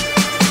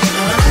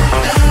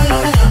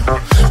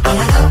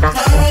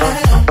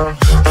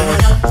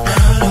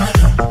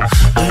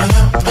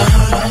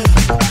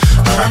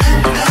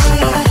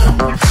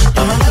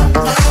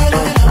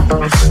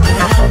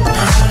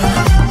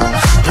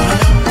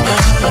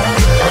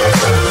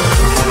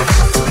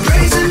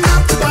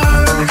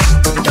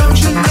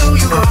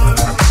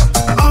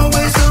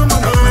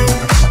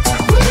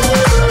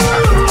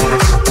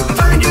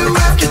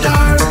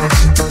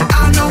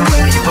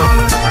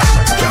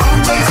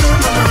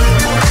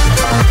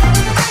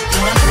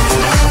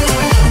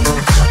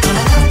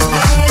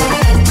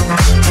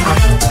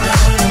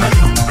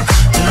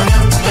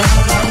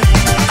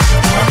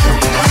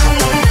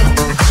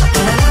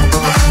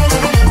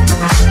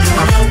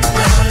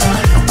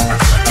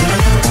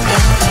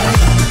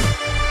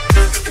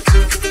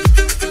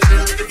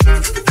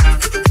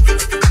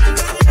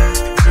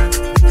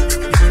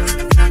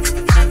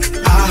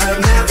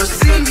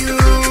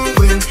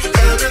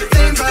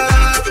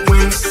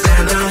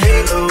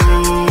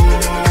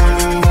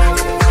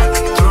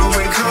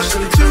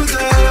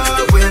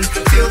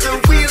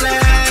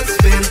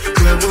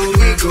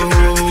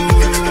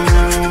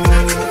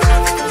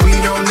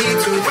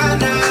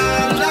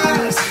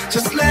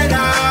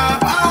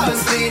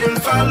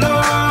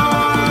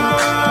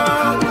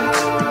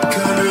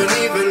 Couldn't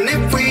even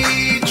if we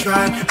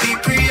tried, be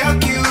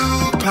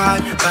preoccupied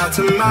pot by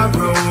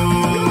tomorrow.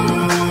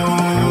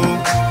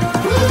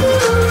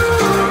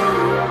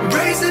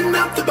 Raising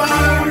up the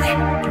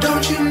bar,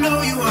 don't you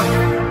know you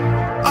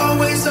are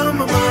always on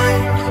my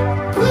mind.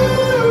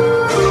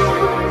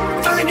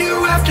 Find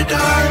you after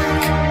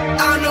dark,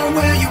 I know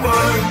where you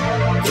are.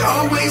 You're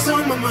always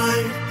on my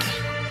mind.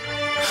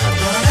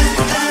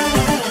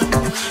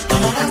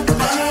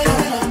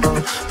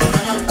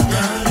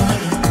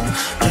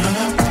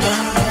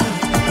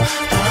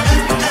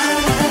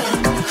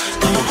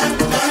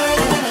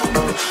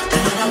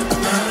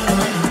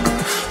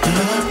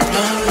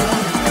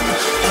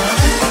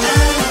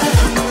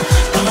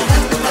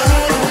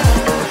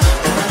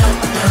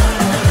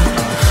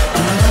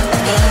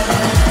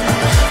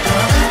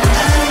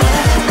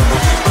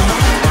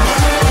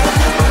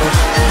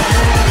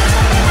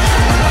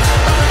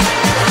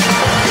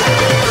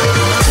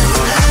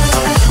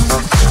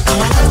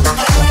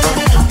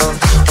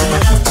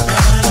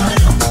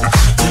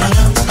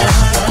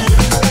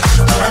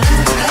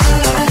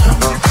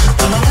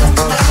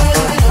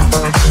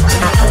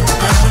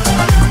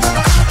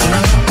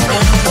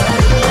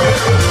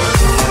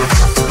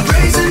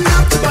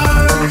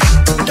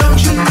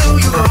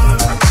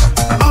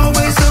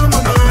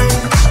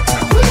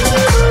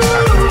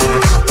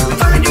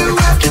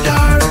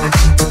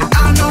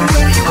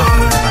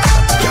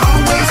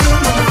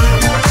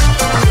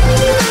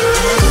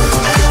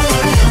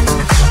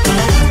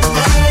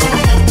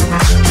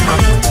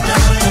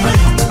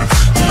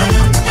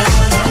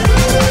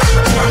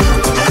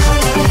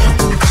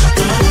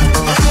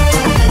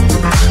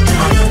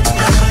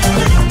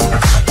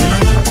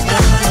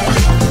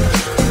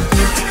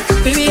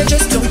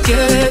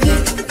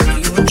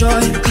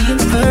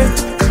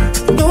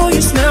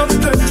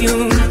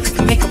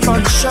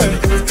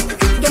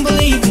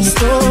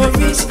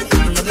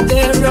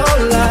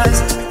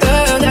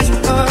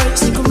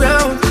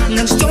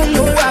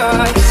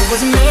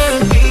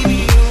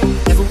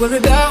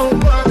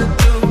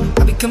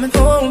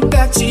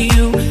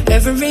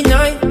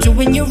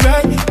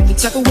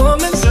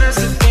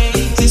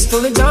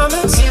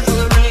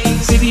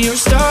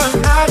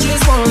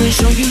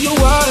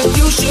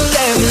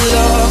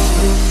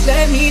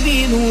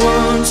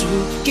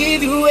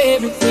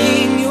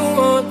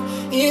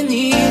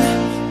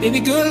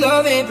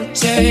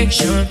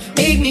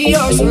 Make me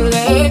your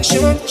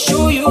selection.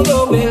 Show you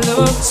the way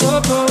love's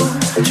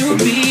supposed to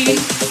be.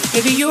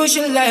 Baby, you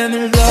should let me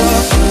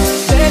love.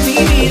 Let me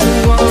be the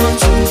one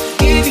to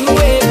give you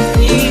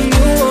everything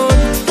you want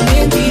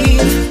and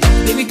need.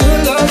 Baby,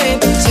 good love and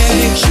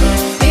protection.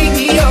 Make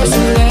me your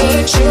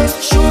selection.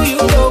 Show you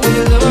the way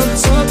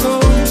love's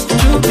supposed to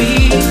be.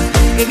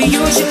 Baby,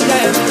 you should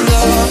let me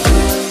love.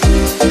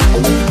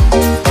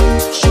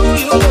 Show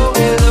you the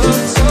way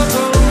love's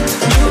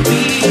supposed to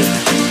be.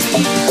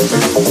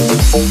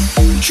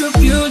 True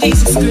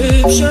beauty's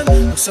description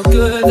looks so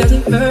good that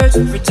it hurts.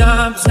 Every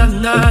time it's not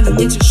enough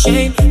and it's a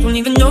shame. Don't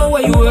even know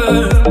where you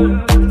were.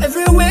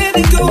 Everywhere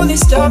they go they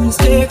stop and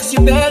stare, cause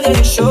you're bad and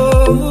it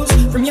shows.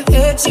 From your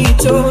head to your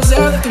toes,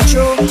 out of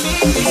control.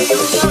 If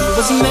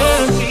was a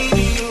man,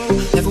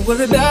 never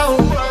worry about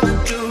what I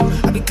do.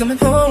 I'll be coming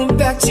home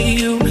back to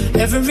you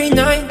every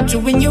night,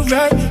 doing you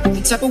right.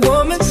 The type of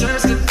woman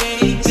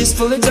this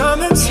full of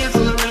diamonds,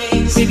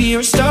 baby,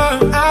 you're a star.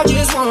 I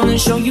just wanna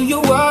show you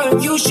you are.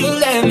 You should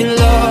let me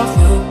love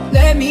you.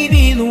 Let me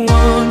be the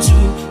one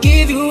to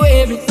give you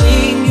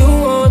everything you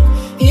want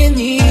and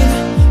need.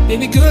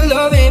 Baby, good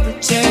love and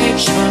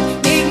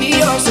protection. Make me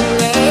your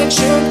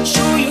selection.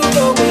 Show you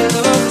the way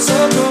love's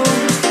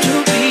supposed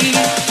to be.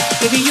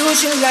 Baby, you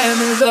should let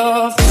me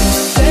love you.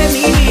 Let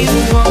me be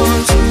the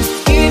one to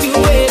give you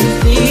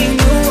everything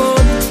you want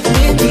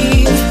and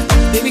need.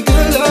 Baby,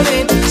 good love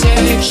and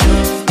protection.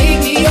 Make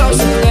me your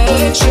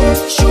selection.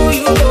 Show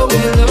you the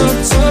way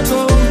love's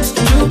supposed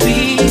to be.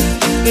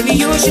 Baby,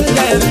 you should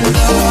let me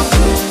love.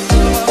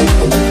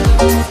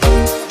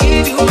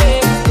 Give you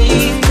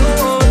everything you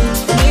want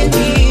and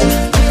need.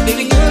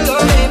 Baby, good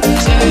love and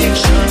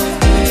protection.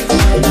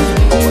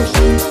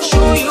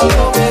 Show you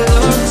the way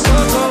love's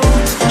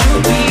supposed to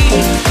be.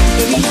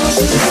 Baby, you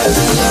should let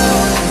me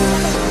love.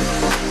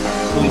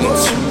 Looney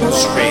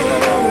Tunes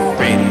Radio.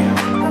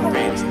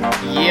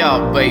 Yeah,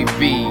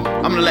 baby.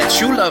 I'm gonna let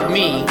you love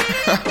me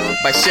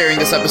by sharing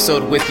this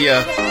episode with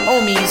your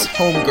homies,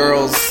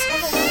 homegirls,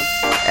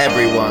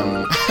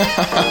 everyone.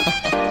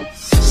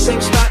 Same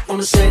spot on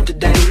the set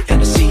today,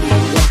 and I see you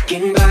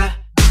walking by.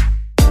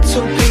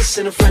 Two-piece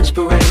in a French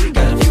parade,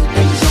 got a few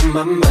things on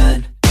my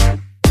mind.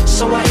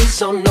 So I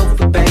is on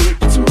over, babe,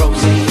 put some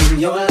rosé in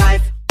your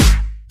life.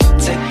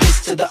 Take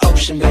this to the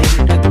ocean, babe,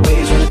 let the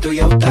waves run through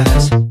your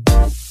thighs.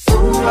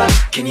 Ooh,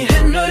 can you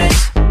handle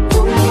this?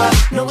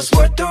 Ooh, know it's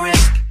worth the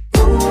risk.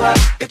 Ooh,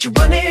 got you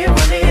running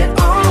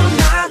all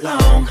night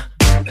long.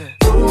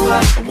 Ooh,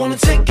 I wanna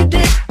take a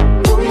dip.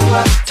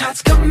 Ooh,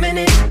 tide's coming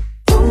in.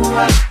 Ooh,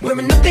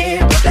 wearing nothing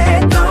but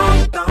that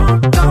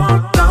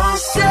long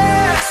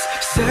sex.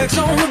 Sex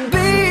on the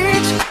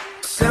beach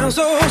sounds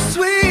so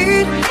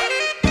sweet.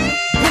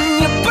 When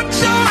you put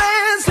your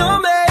hands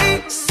on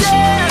me.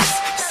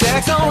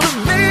 Sex on the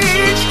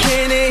beach,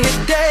 can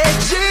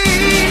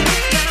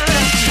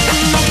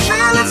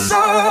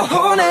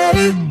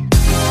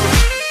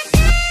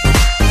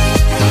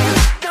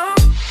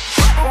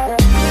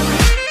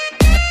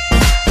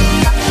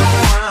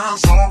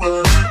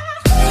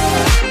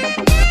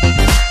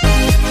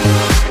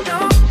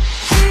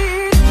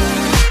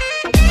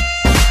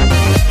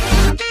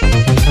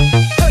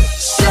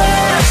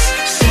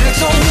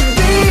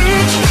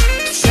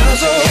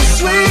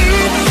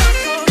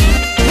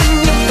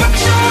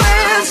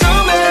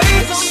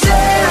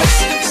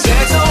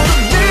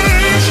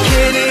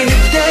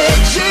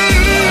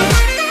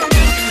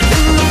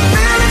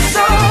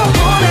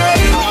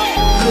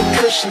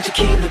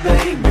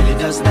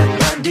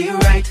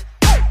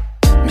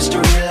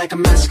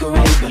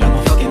late, but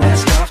I'ma fucking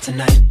mask off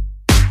tonight.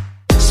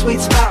 Sweet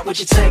spot with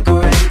your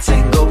Tanqueray,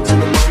 tango till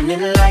the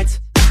morning light.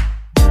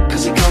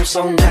 Cause it comes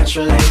so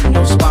natural, ain't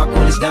no spark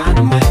when it's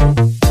dynamite.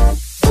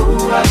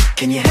 Ooh,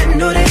 can you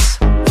handle this?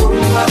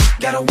 Ooh,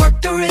 gotta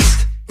work the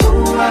wrist.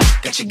 Ooh,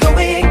 got you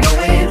going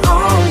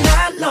all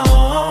night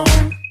long.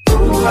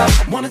 Ooh, I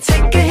wanna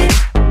take a hit.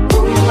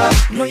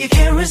 Ooh, know you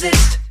can't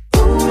resist.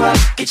 Ooh,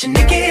 get you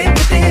naked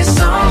with this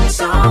song.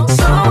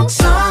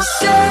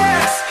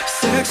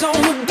 Sex on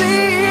the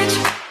beach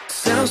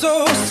sounds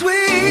so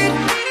sweet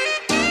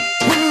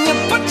when you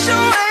put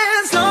your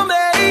hands on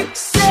me.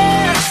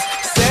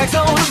 Sex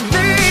on the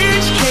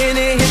beach, can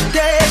it hit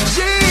that G?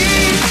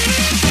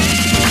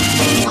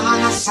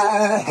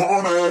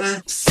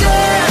 Sex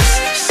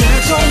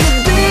on the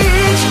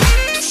beach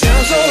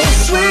sounds so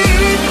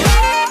sweet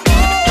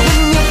when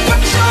you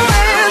put your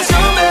hands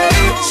on me.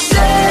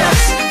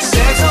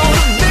 Sex on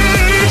the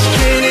beach,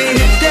 can it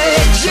hit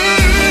that G?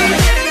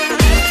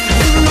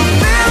 And I'm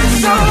feeling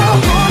so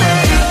horny.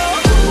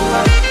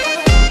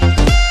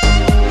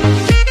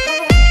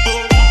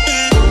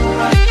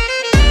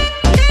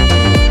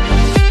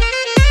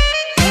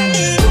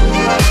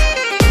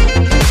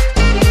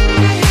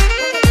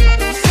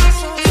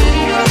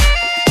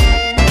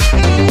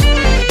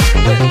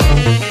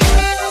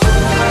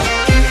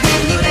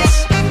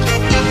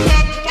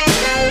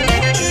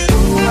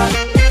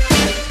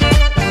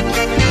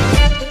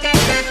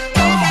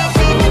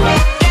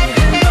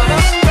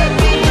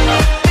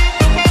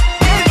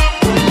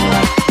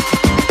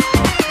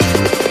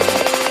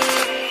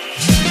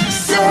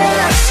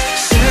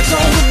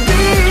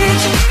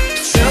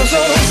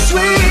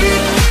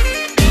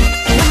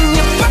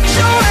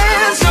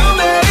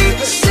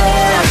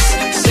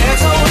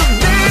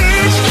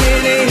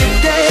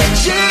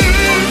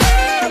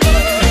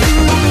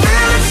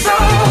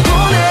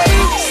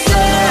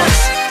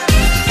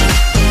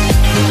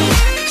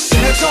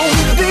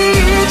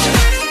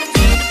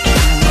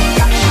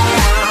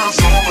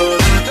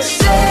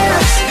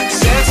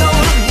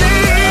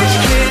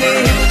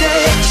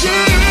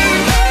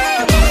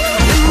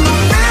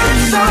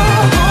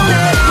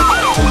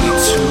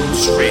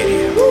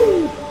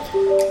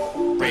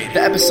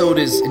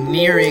 Is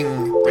nearing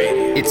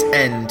its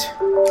end,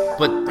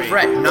 but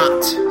fret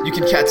not. You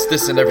can catch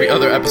this and every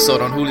other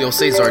episode on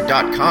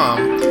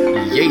JulioCesar.com.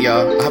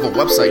 Yeah, I have a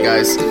website,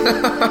 guys.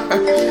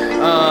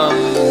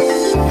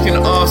 You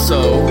can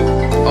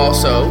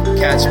also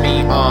catch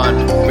me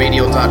on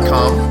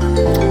radio.com.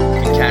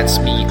 You can catch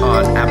me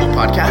on Apple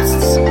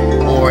Podcasts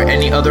or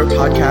any other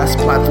podcast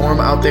platform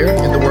out there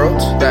in the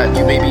world that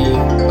you may be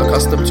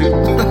accustomed to.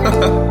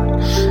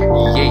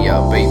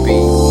 Yeah, baby.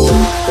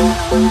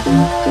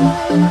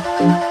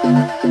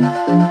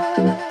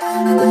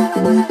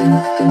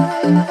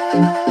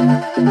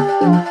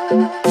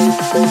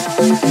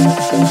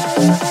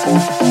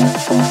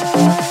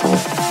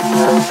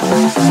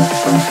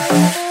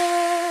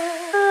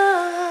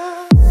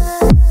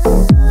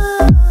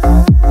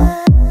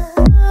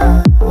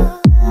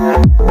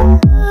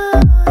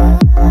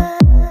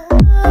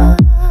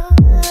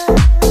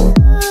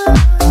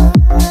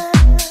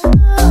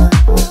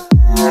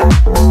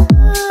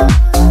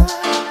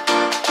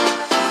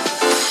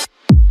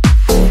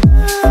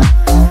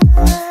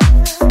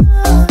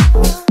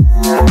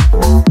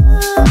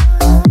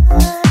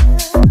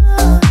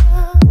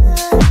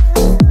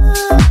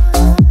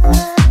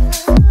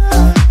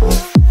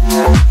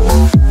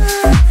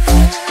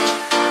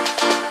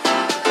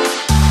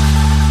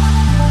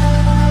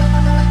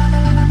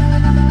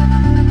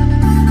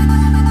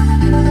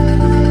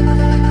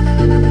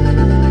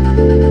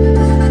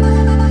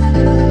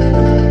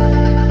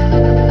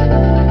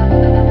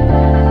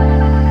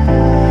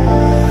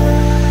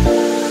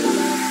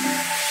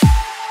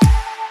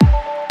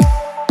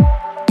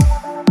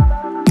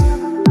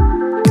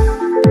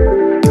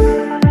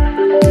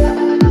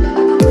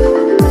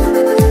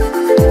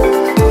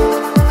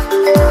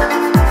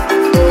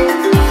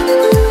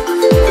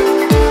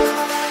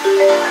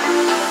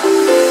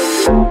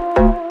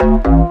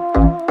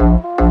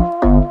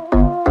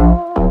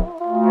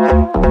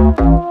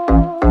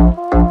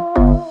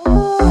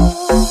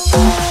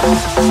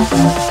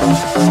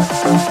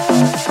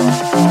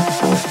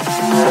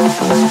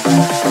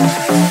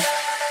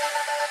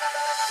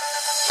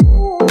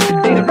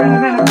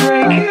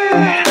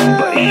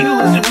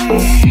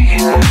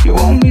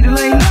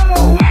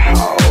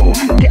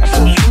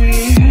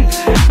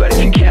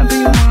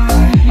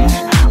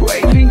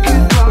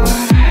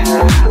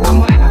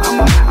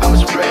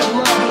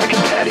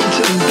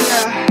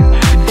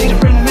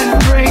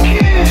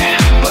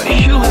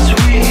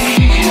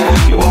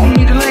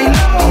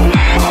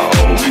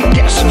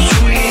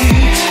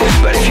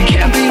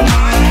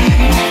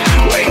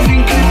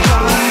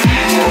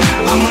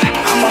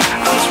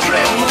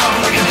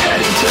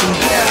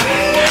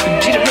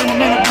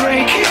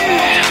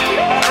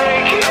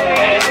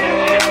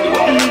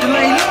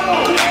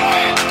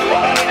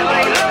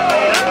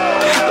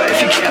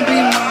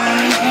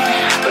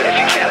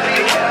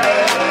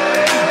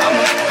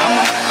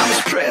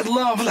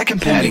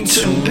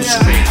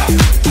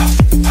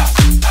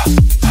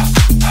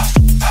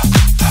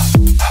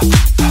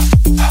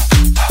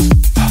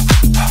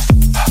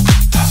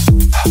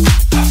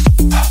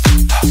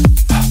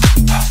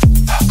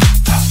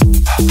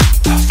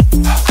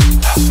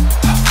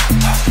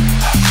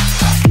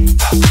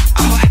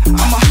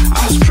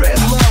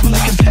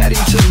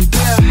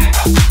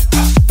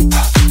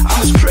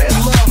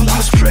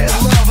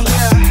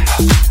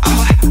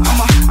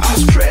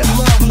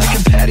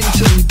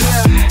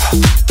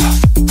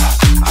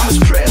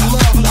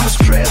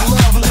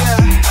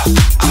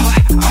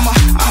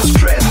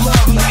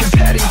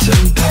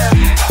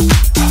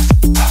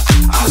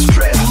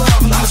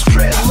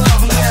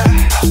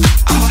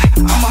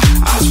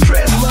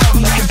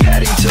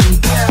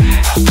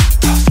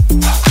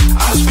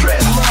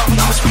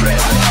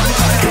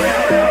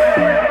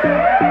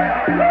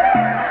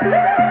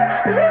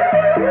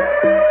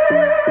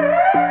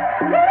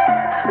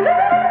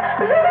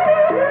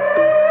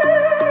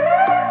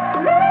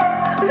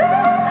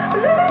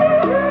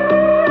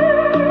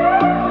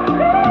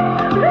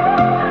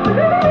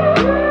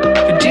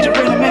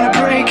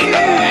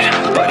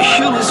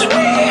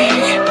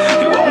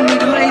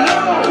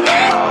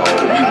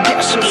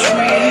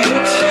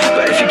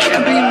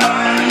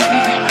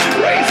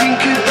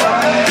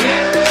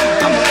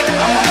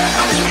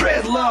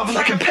 love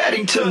like a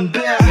Paddington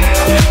Bear. I'm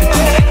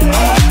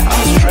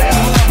spreading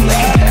love like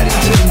a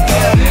Paddington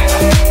Bear.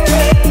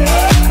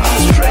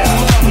 I'm spreading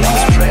love, I'm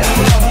spreading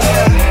love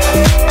there.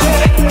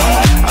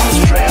 I'm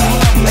spreading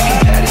love like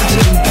a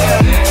Paddington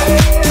Bear.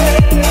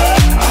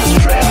 I'm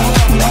spreading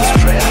love, I'm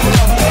spreading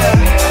love there.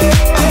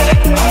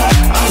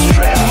 I'm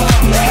spreading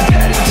love like a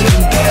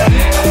Paddington Bear.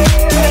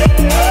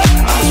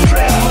 I'm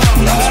spreading love,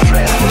 I'm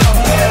spreading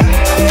love there.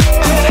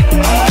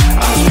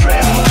 I'm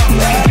spreading love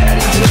like a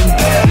Paddington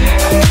Bear.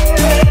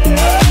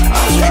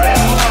 I'm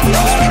spreading love,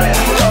 I'm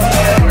spreading love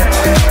there.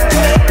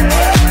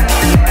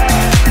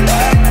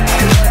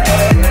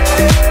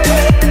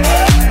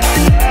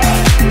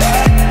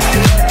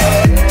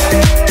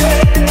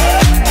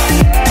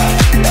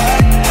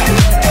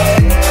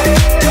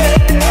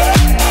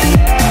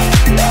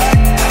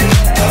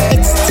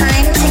 It's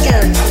time to go,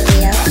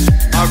 Leo.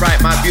 Alright,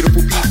 my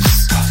beautiful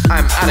peeps,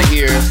 I'm out of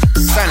here,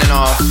 signing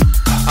off.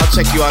 I'll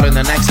check you out in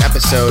the next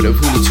episode of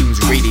Hooly Tunes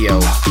Radio.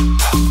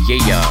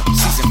 Yeah,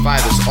 season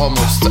 5 is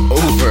almost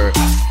over,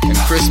 and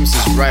Christmas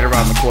is right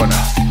around the corner.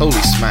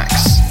 Holy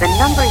smacks. The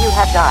number you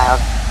have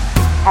dialed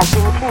has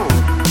been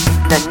changed.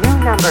 The new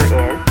number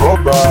is...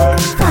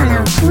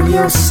 Follow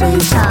Julio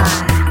Cesar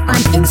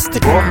on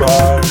Instagram,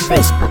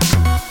 Facebook,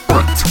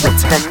 or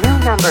Twitter. The new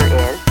number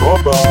is...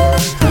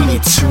 Hooly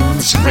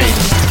Tunes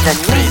Radio. The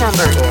new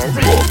number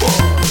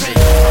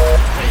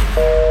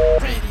is...